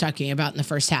what I was talking about in the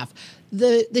first half,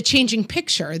 the changing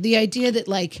picture, the idea that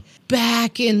like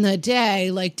back in the day,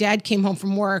 like dad came home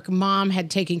from work, mom had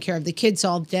taken care of the kids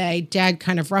all day, dad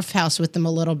kind of roughhouse with them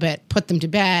a little bit, put them to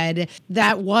bed.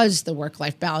 That was the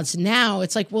work-life balance. Now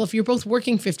it's like, well, if you're both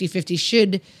working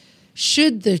 50-50,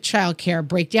 should the childcare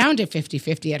break down to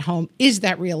 50-50 at home? Is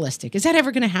that realistic? Is that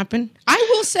ever going to happen? I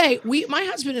will say, my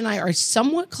husband and I are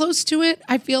somewhat close to it,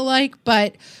 I feel like.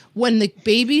 But when the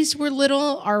babies were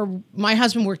little, my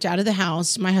husband worked out of the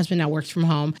house. My husband now works from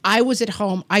home. I was at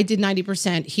home. I did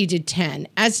 90%. He did 10%.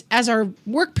 As our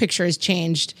work picture has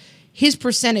changed, his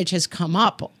percentage has come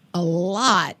up a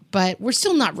lot, but we're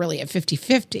still not really at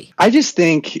 50-50. I just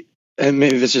think, and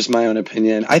maybe this is just my own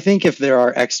opinion, I think if there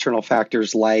are external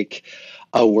factors like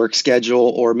a work schedule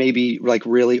or maybe like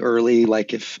really early,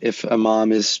 like if a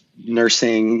mom is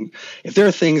nursing, if there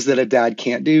are things that a dad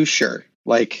can't do, sure.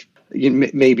 Like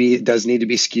maybe it does need to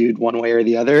be skewed one way or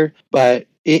the other. But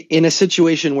in a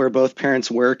situation where both parents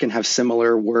work and have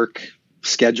similar work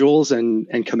schedules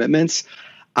and commitments,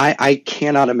 I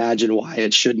cannot imagine why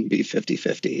it shouldn't be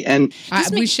 50-50. And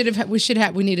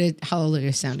we need a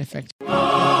hallelujah sound effect.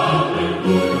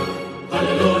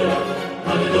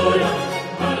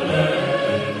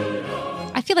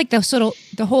 I feel like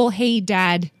the whole hey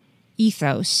dad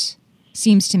ethos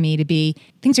seems to me to be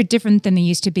things are different than they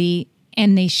used to be,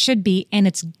 and they should be, and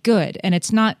it's good. And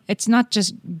it's not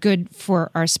just good for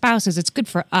our spouses, it's good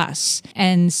for us.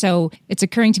 And so it's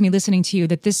occurring to me listening to you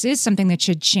that this is something that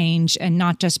should change, and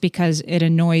not just because it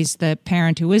annoys the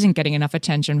parent who isn't getting enough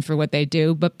attention for what they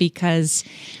do, but because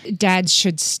dads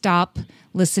should stop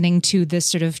listening to this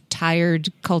sort of tired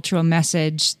cultural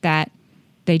message that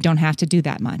they don't have to do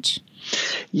that much.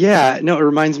 Yeah, no, it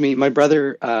reminds me, my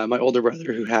brother, my older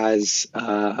brother, who has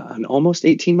an almost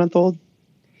 18-month-old,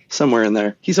 somewhere in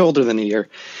there. He's older than a year.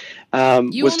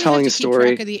 You was only telling have a to keep story.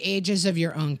 track of the ages of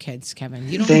your own kids, Kevin.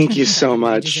 You don't Thank have to you keep so track of the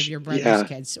much. ages of your brother's Yeah.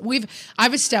 kids.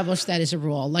 I've established that as a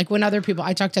rule. Like when other people,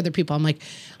 I talk to other people, I'm like,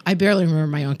 I barely remember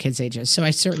my own kids' ages, so I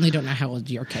certainly don't know how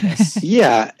old your kid is.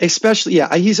 Yeah, especially,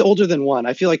 he's older than one.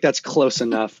 I feel like that's close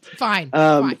enough. Fine.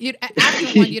 After one,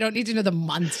 you don't need to know the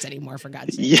months anymore, for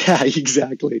God's sake. Yeah,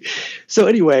 exactly. So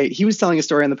anyway, he was telling a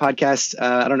story on the podcast,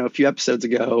 I don't know, a few episodes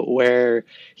ago, where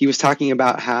he was talking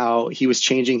about how he was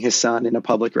changing his son in a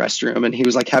public restroom, and he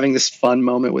was like having this fun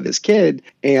moment with his kid,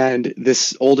 and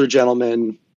this older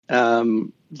gentleman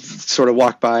sort of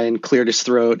walked by and cleared his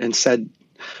throat and said,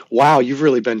 "Wow, you've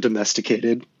really been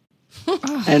domesticated."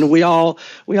 And we all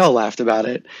laughed about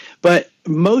it. But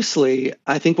mostly,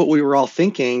 I think what we were all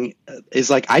thinking is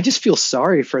like, I just feel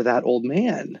sorry for that old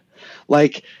man.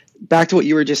 Like, back to what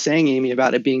you were just saying, Amy,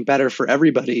 about it being better for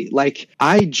everybody. Like,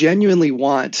 I genuinely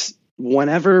want,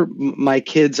 whenever my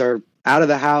kids are out of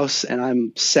the house and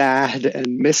I'm sad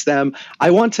and miss them,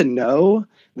 I want to know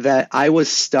that I was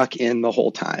stuck in the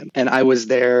whole time. And I was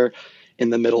there in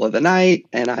the middle of the night,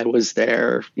 and I was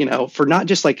there, for not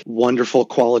just like wonderful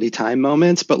quality time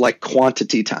moments, but like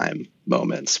quantity time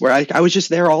moments where I was just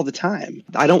there all the time.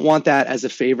 I don't want that as a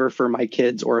favor for my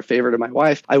kids or a favor to my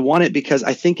wife. I want it because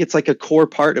I think it's like a core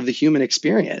part of the human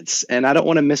experience. And I don't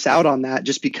want to miss out on that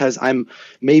just because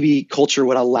maybe culture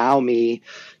would allow me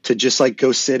to just like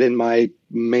go sit in my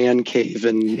man cave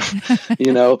and,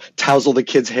 tousle the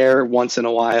kids' hair once in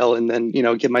a while and then,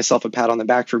 give myself a pat on the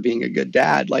back for being a good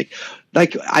dad. Like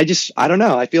I don't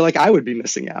know. I feel like I would be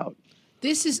missing out.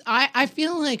 I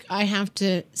feel like I have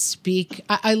to speak.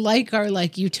 I like our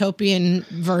like utopian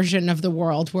version of the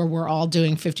world where we're all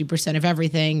doing 50% of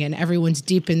everything and everyone's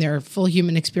deep in their full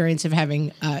human experience of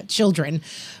having children.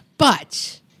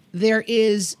 But there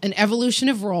is an evolution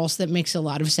of roles that makes a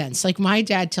lot of sense. Like my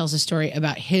dad tells a story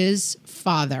about his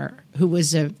father, who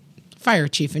was a fire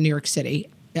chief in New York City,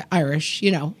 Irish.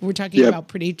 We're talking about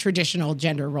pretty traditional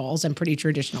gender roles and pretty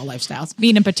traditional lifestyles.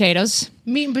 Meat and potatoes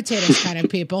kind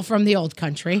of people from the old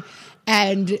country.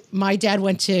 And my dad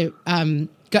went to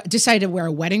decided to wear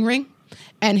a wedding ring.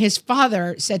 And his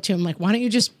father said to him, like, why don't you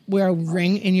just wear a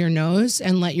ring in your nose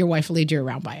and let your wife lead you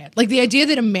around by it? Like, the idea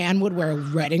that a man would wear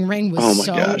a wedding ring was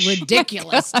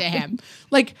ridiculous to him.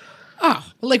 Like,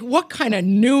 what kind of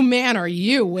new man are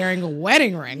you wearing a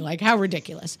wedding ring? Like, how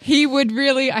ridiculous. He would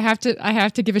really, I have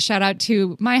to give a shout out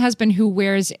to my husband who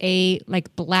wears a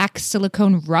like black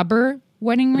silicone rubber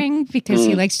wedding ring because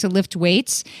he likes to lift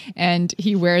weights, and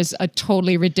he wears a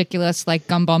totally ridiculous like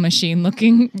gumball machine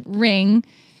looking ring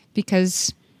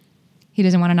because he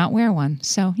doesn't want to not wear one.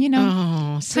 So,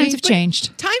 times have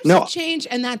changed. Times have changed,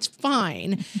 and that's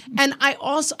fine. And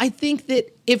I think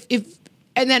that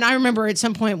and then I remember at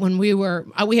some point when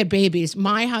we had babies,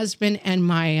 my husband and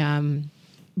my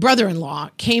brother-in-law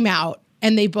came out,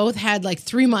 and they both had like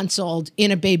 3 months old in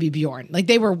a baby Bjorn. Like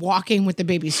they were walking with the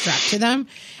baby strapped to them.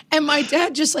 And my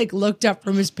dad just like looked up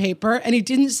from his paper and he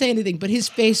didn't say anything, but his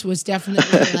face was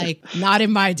definitely like, not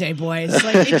in my day, boys.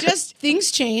 Like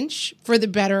things change for the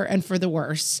better and for the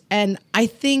worse. And I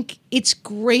think it's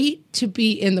great to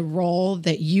be in the role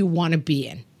that you want to be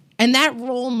in. And that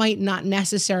role might not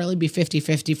necessarily be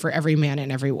 50-50 for every man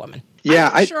and every woman. Yeah,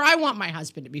 I want my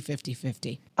husband to be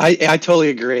 50-50. I totally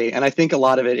agree. And I think a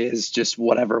lot of it is just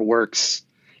whatever works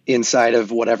inside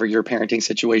of whatever your parenting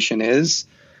situation is.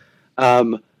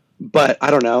 But I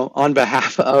don't know, on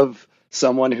behalf of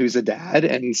someone who's a dad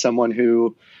and someone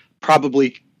who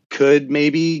probably could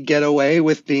maybe get away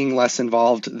with being less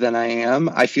involved than I am,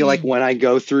 I feel like when I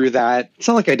go through that, it's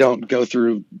not like I don't go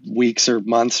through weeks or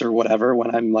months or whatever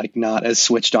when I'm like not as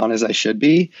switched on as I should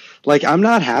be. Like I'm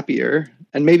not happier.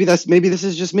 And maybe this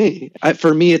is just me.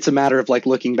 For me, it's a matter of like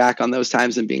looking back on those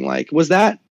times and being like, was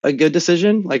that a good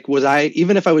decision? Like,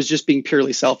 even if I was just being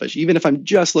purely selfish, even if I'm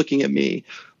just looking at me,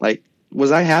 like,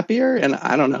 was I happier? And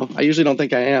I don't know. I usually don't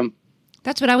think I am.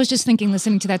 That's what I was just thinking,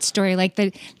 listening to that story. Like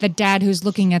the dad who's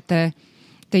looking at the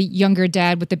younger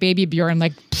dad with the baby Bjorn,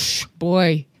 like,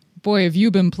 boy, have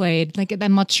you been played? Like,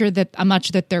 I'm not sure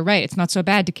that they're right. It's not so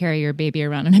bad to carry your baby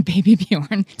around in a baby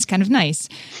Bjorn. It's kind of nice.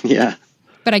 Yeah.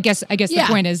 But I guess the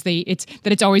point is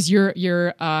it's always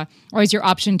your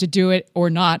option to do it or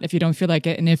not if you don't feel like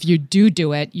it. And if you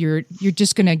do it, you're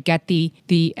just gonna get the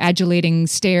adulating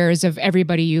stares of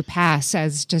everybody you pass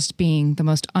as just being the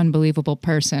most unbelievable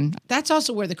person. That's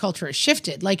also where the culture has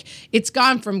shifted. Like it's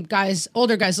gone from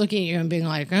older guys looking at you and being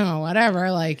like, oh,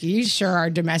 whatever, like you sure are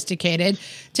domesticated,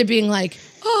 to being like,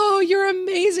 oh, you're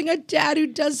amazing, a dad who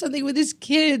does something with his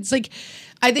kids. Like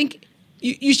I think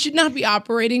you should not be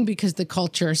operating because the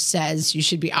culture says you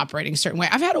should be operating a certain way.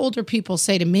 I've had older people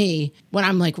say to me when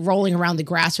I'm like rolling around the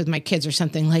grass with my kids or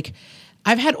something, like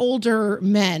I've had older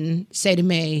men say to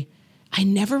me, I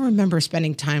never remember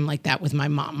spending time like that with my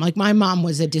mom. Like my mom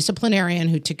was a disciplinarian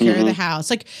who took care of the house.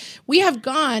 Like we have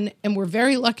gone and we're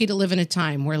very lucky to live in a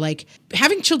time where like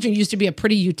having children used to be a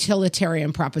pretty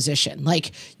utilitarian proposition.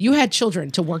 Like you had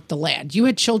children to work the land. You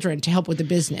had children to help with the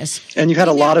business. And you had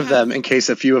a lot of them in case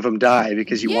a few of them die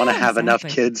because you want to have enough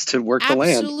kids to work the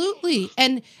land. Absolutely.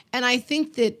 And I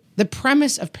think that the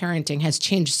premise of parenting has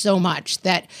changed so much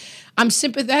that I'm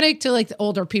sympathetic to like the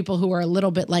older people who are a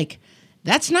little bit like,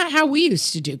 that's not how we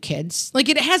used to do kids. Like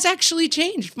it has actually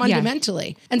changed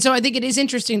fundamentally. Yeah. And so I think it is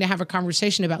interesting to have a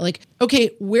conversation about like,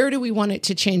 okay, where do we want it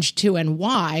to change to and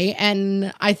why?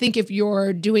 And I think if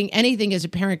you're doing anything as a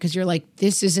parent because you're like,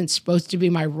 this isn't supposed to be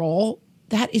my role,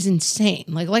 that is insane.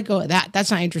 Like, let go of that.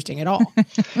 That's not interesting at all.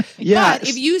 Yes. But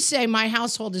if you say my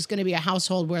household is going to be a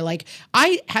household where like,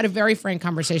 I had a very frank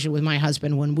conversation with my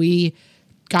husband when we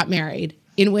got married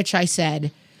in which I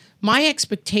said, my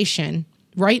expectation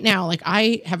right now, like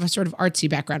I have a sort of artsy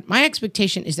background. My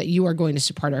expectation is that you are going to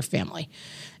support our family.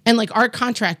 And like our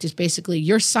contract is basically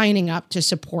you're signing up to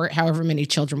support however many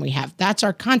children we have. That's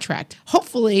our contract.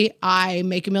 Hopefully I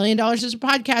make $1 million as a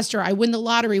podcaster. I win the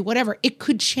lottery, whatever. It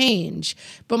could change.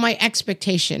 But my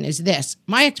expectation is this.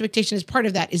 My expectation as part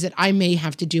of that is that I may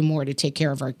have to do more to take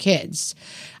care of our kids.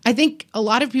 I think a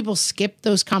lot of people skip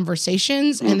those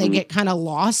conversations and they get kind of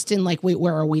lost in like, wait,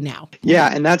 where are we now?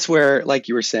 Yeah. And that's where, like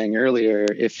you were saying earlier,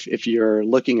 if you're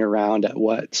looking around at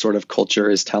what sort of culture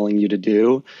is telling you to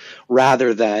do,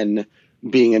 rather than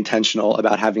being intentional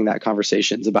about having that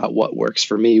conversations about what works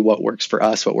for me, what works for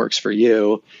us, what works for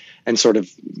you, and sort of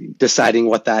deciding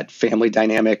what that family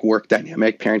dynamic, work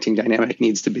dynamic, parenting dynamic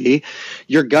needs to be,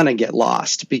 you're going to get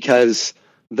lost because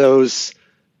those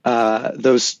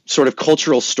sort of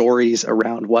cultural stories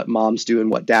around what moms do and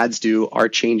what dads do are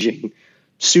changing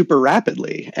super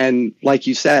rapidly. And like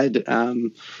you said,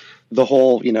 the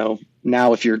whole,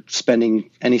 now if you're spending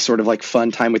any sort of like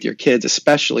fun time with your kids,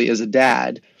 especially as a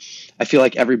dad, I feel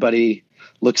like everybody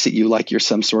looks at you like you're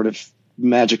some sort of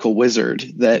magical wizard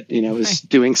that, is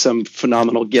doing some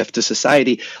phenomenal gift to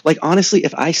society. Like, honestly,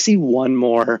 if I see one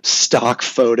more stock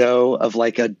photo of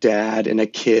like a dad and a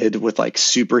kid with like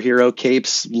superhero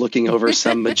capes looking over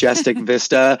some majestic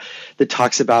vista that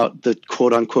talks about the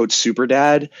quote unquote super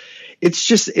dad, it's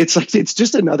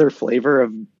just another flavor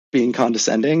of being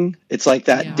condescending. It's like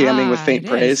that damning with faint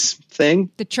praise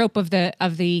thing. The trope of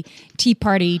the Tea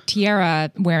Party tiara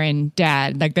wearing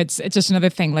dad. Like it's just another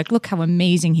thing. Like, look how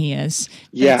amazing he is.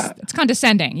 It's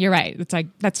condescending. You're right. It's like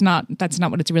that's not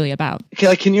what it's really about. Okay,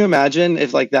 like, can you imagine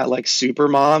if like that like super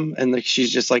mom and like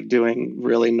she's just like doing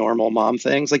really normal mom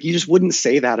things? Like you just wouldn't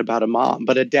say that about a mom,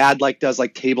 but a dad like does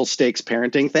like table stakes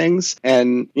parenting things,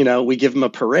 and we give him a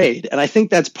parade. And I think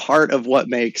that's part of what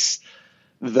makes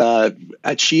the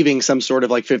achieving some sort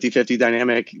of like 50-50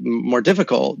 dynamic more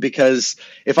difficult, because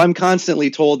if I'm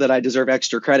constantly told that I deserve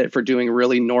extra credit for doing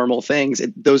really normal things,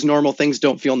 those normal things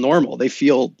don't feel normal. They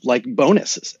feel like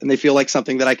bonuses, and they feel like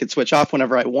something that I could switch off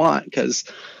whenever I want because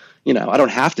I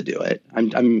don't have to do it.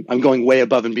 I'm going way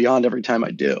above and beyond every time I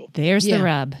do. There's the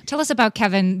rub. Tell us about,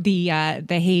 Kevin, the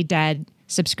Hey Dad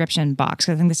subscription box.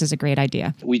 I think this is a great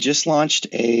idea. We just launched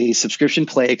a subscription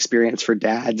play experience for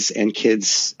dads and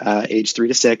kids age 3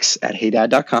 to 6 at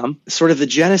heydad.com. Sort of the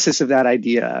genesis of that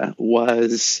idea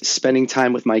was spending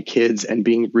time with my kids and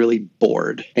being really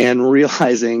bored and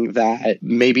realizing that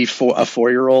maybe a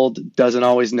 4-year-old doesn't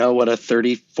always know what a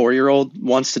 34-year-old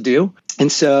wants to do. And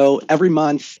so every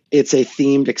month it's a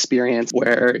themed experience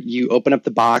where you open up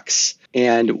the box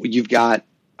and you've got,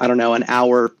 an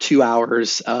hour, 2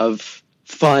 hours of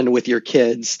fun with your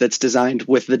kids that's designed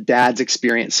with the dad's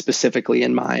experience specifically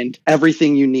in mind.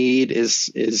 Everything you need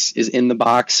is in the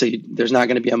box. So there's not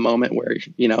going to be a moment where,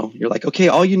 you're like, okay,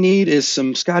 all you need is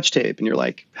some Scotch tape. And you're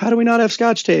like, how do we not have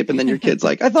Scotch tape? And then your kid's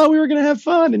like, I thought we were going to have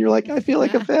fun. And you're like, I feel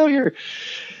like a failure.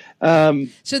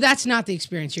 So that's not the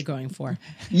experience you're going for.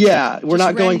 Yeah, we're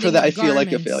not going for that. I feel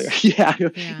like a failure.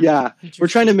 Yeah. We're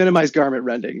trying to minimize garment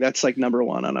rending. That's like number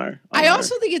one on our. I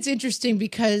also think it's interesting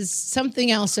because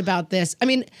something else about this. I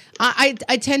mean, I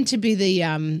tend to be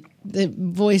the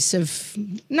voice of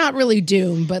not really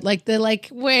doom, but like the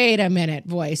wait a minute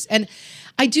voice, and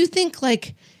I do think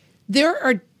like there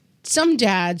are some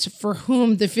dads for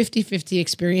whom the 50-50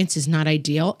 experience is not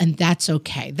ideal, and that's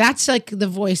okay. That's like the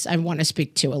voice I want to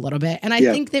speak to a little bit. And I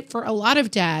think that for a lot of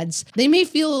dads, they may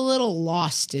feel a little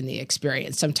lost in the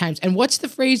experience sometimes. And what's the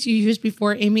phrase you used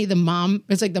before, Amy?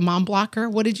 It's like the mom blocker.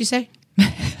 What did you say?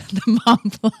 The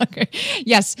mom blocker.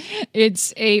 Yes,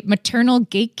 it's a maternal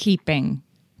gatekeeping.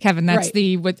 Kevin, that's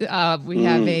Right. we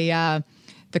have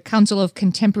the Council of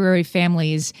Contemporary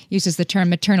Families uses the term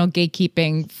maternal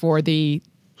gatekeeping for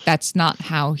that's not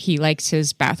how he likes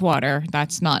his bathwater.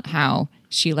 That's not how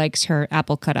she likes her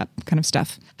apple cut up kind of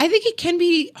stuff. I think it can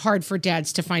be hard for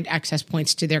dads to find access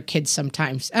points to their kids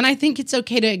sometimes. And I think it's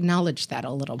okay to acknowledge that a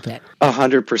little bit.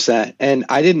 100%. And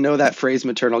I didn't know that phrase,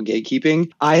 maternal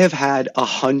gatekeeping. I have had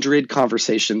 100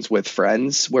 conversations with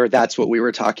friends where that's what we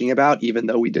were talking about, even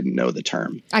though we didn't know the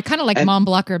term. I kind of like mom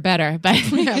blocker better, but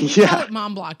Yeah, we Yeah. call it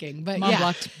mom blocking. But Mom yeah.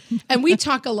 blocked. And we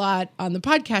talk a lot on the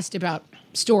podcast about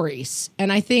stories. And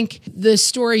I think the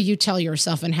story you tell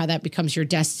yourself and how that becomes your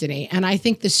destiny. And I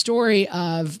think the story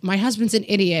of my husband's an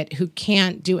idiot who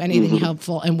can't do anything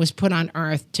helpful and was put on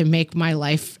earth to make my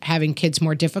life having kids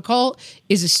more difficult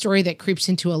is a story that creeps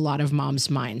into a lot of moms'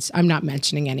 minds. I'm not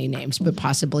mentioning any names, but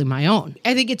possibly my own.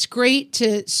 I think it's great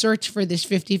to search for this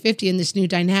 50-50 and this new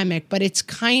dynamic, but it's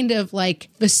kind of like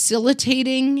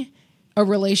facilitating a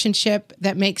relationship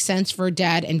that makes sense for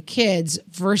dad and kids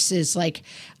versus like,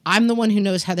 I'm the one who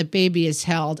knows how the baby is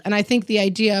held. And I think the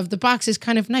idea of the box is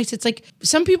kind of nice. It's like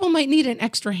some people might need an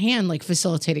extra hand, like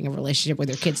facilitating a relationship with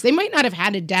their kids. They might not have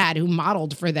had a dad who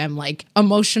modeled for them like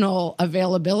emotional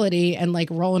availability and like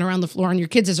rolling around the floor on your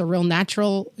kids is a real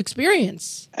natural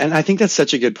experience. And I think that's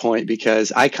such a good point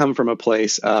because I come from a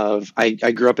place of, I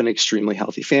grew up in an extremely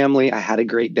healthy family. I had a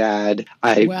great dad.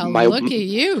 Look at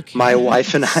you. My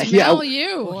wife and I, Smell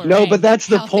you. No, but that's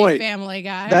the Healthy point. Family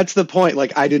guy. That's the point.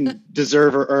 Like I didn't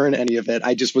deserve or earn any of it.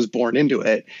 I just was born into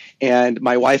it. And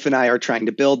my wife and I are trying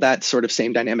to build that sort of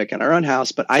same dynamic in our own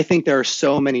house. But I think there are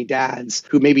so many dads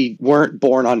who maybe weren't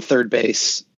born on third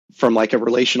base from like a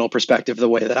relational perspective, the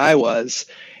way that I was.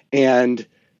 And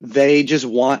they just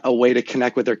want a way to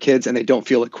connect with their kids and they don't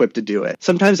feel equipped to do it.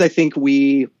 Sometimes I think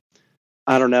we,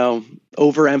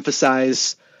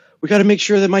 overemphasize, we got to make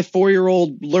sure that my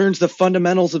 4-year-old learns the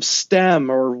fundamentals of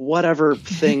STEM or whatever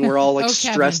thing we're all like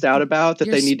stressed out about that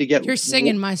they need to get. You're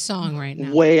singing my song right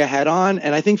now. Way ahead on.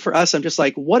 And I think for us, I'm just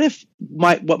like, what if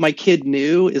what my kid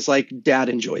knew is like, dad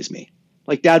enjoys me.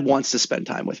 Like dad wants to spend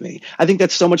time with me. I think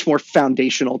that's so much more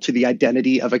foundational to the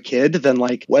identity of a kid than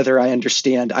like whether I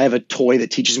understand I have a toy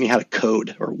that teaches me how to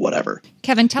code or whatever.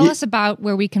 Kevin, tell us about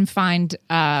where we can find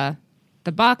the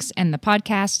box and the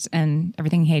podcasts and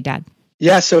everything. Hey Dad.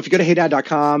 Yeah. So if you go to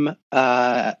heydad.com,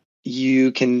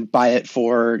 you can buy it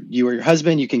for you or your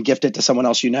husband. You can gift it to someone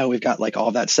else. We've got like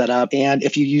all that set up. And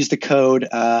if you use the code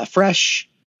FRESH,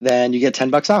 then you get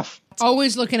 $10 off.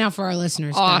 Always looking out for our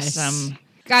listeners. Awesome.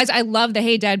 Guys, I love the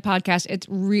Hey Dad podcast. It's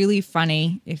really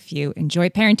funny. If you enjoy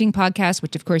parenting podcasts,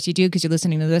 which of course you do because you're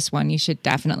listening to this one, you should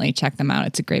definitely check them out.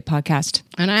 It's a great podcast.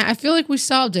 And I feel like we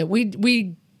solved it.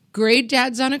 We grade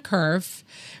dads on a curve.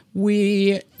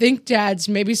 We think dads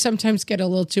maybe sometimes get a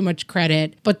little too much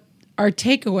credit, but our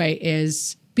takeaway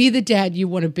is be the dad you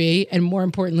want to be, and more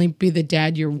importantly, be the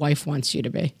dad your wife wants you to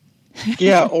be.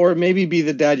 Yeah, or maybe be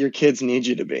the dad your kids need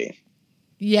you to be.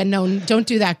 Yeah, no, don't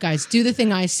do that, guys. Do the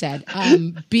thing I said.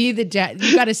 Be the dad.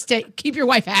 You got to keep your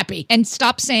wife happy. And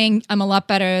stop saying I'm a lot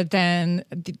better than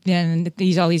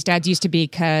all these dads used to be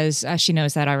because she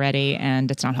knows that already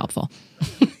and it's not helpful.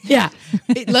 Yeah.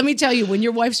 Let me tell you, when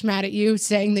your wife's mad at you,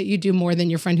 saying that you do more than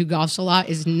your friend who golfs a lot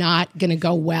is not going to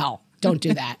go well. Don't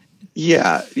do that.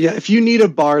 Yeah. If you need a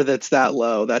bar that's that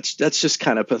low, that's just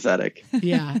kind of pathetic.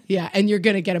 Yeah. And you're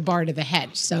going to get a bar to the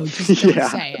head. So just don't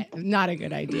say it. Not a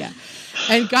good idea.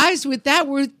 And guys, with that,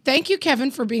 thank you,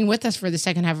 Kevin, for being with us for the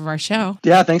second half of our show.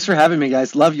 Yeah, thanks for having me,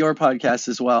 guys. Love your podcast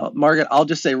as well. Margaret, I'll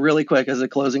just say really quick as a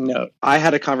closing note, I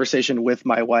had a conversation with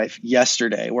my wife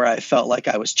yesterday where I felt like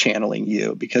I was channeling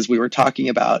you because we were talking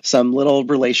about some little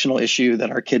relational issue that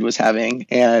our kid was having.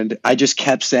 And I just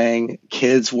kept saying,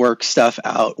 kids work stuff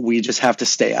out. We just have to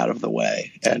stay out of the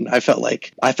way. And I felt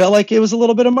like it was a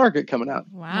little bit of Margaret coming out.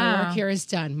 Wow.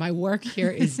 My work here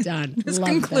is done. This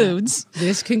concludes.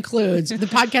 This concludes. The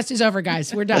podcast is over,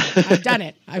 guys. We're done. I've done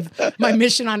it. My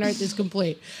mission on earth is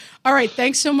complete. All right.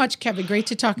 Thanks so much, Kevin. Great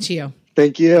to talk to you.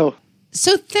 Thank you.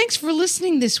 So thanks for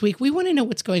listening this week. We want to know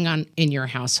what's going on in your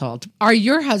household. Are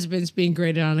your husbands being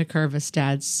graded on a curve as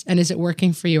dads? And is it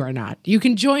working for you or not? You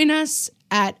can join us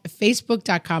at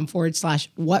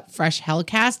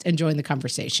facebook.com/whatfreshhellcast and join the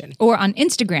conversation. Or on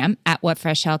Instagram at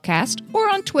whatfreshhellcast or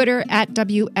on Twitter at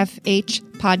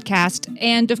WFHpodcast.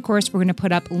 And of course, we're going to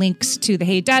put up links to the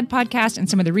Hey Dad podcast and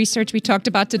some of the research we talked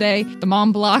about today. The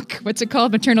mom block, what's it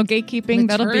called? Maternal gatekeeping.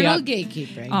 That'll be up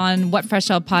on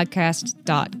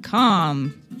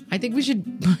whatfreshhellpodcast.com. I think we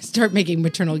should start making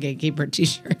maternal gatekeeper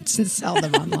t-shirts and sell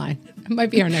them online. It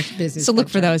might be our next business. So look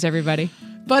for those, everybody.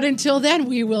 But until then,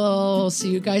 we will see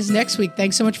you guys next week.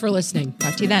 Thanks so much for listening.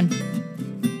 Talk to you then.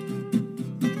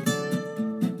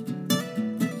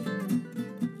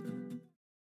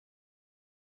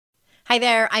 Hi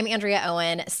there, I'm Andrea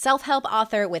Owen, self-help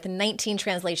author with 19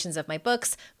 translations of my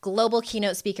books, global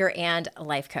keynote speaker, and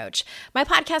life coach. My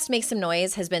podcast, Make Some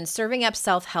Noise, has been serving up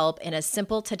self-help in a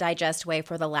simple-to-digest way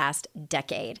for the last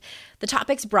decade. The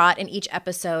topics brought in each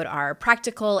episode are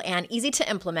practical and easy to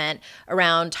implement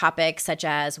around topics such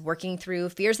as working through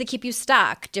fears that keep you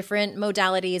stuck, different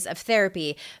modalities of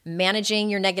therapy, managing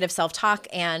your negative self-talk,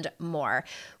 and more.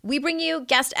 We bring you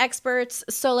guest experts,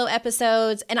 solo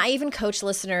episodes, and I even coach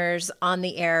listeners on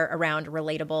the air around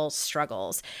relatable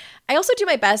struggles. I also do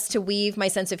my best to weave my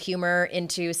sense of humor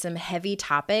into some heavy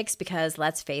topics because,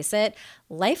 let's face it,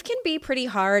 life can be pretty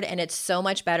hard, and it's so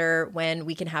much better when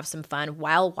we can have some fun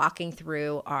while walking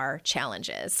through our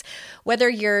challenges. Whether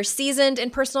you're seasoned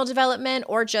in personal development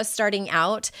or just starting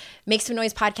out, Make Some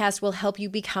Noise podcast will help you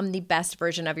become the best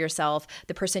version of yourself,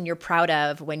 the person you're proud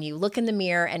of when you look in the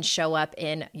mirror and show up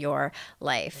in your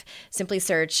life. Simply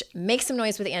search Make Some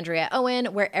Noise with Andrea Owen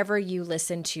wherever you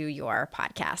listen to your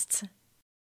podcasts.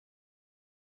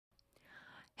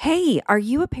 Hey, are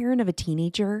you a parent of a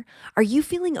teenager? Are you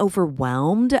feeling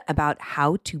overwhelmed about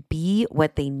how to be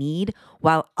what they need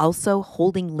while also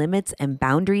holding limits and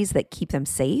boundaries that keep them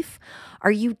safe?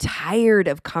 Are you tired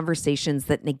of conversations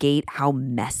that negate how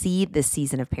messy this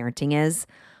season of parenting is?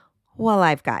 Well,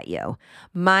 I've got you.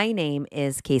 My name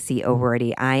is Casey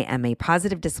O'Rourke. I am a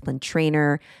positive discipline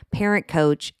trainer, parent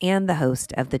coach, and the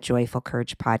host of the Joyful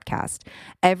Courage podcast.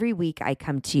 Every week, I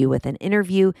come to you with an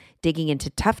interview digging into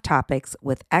tough topics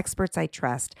with experts I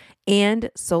trust and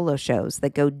solo shows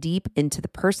that go deep into the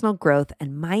personal growth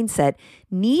and mindset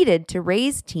needed to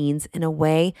raise teens in a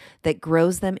way that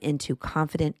grows them into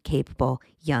confident, capable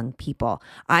young people.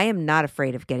 I am not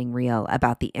afraid of getting real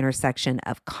about the intersection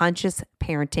of conscious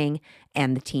parenting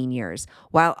and the teen years,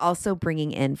 while also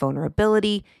bringing in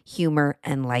vulnerability, humor,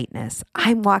 and lightness.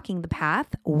 I'm walking the path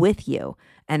with you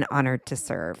and honored to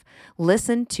serve.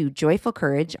 Listen to Joyful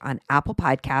Courage on Apple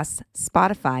Podcasts,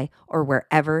 Spotify, or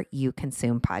wherever you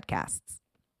consume podcasts.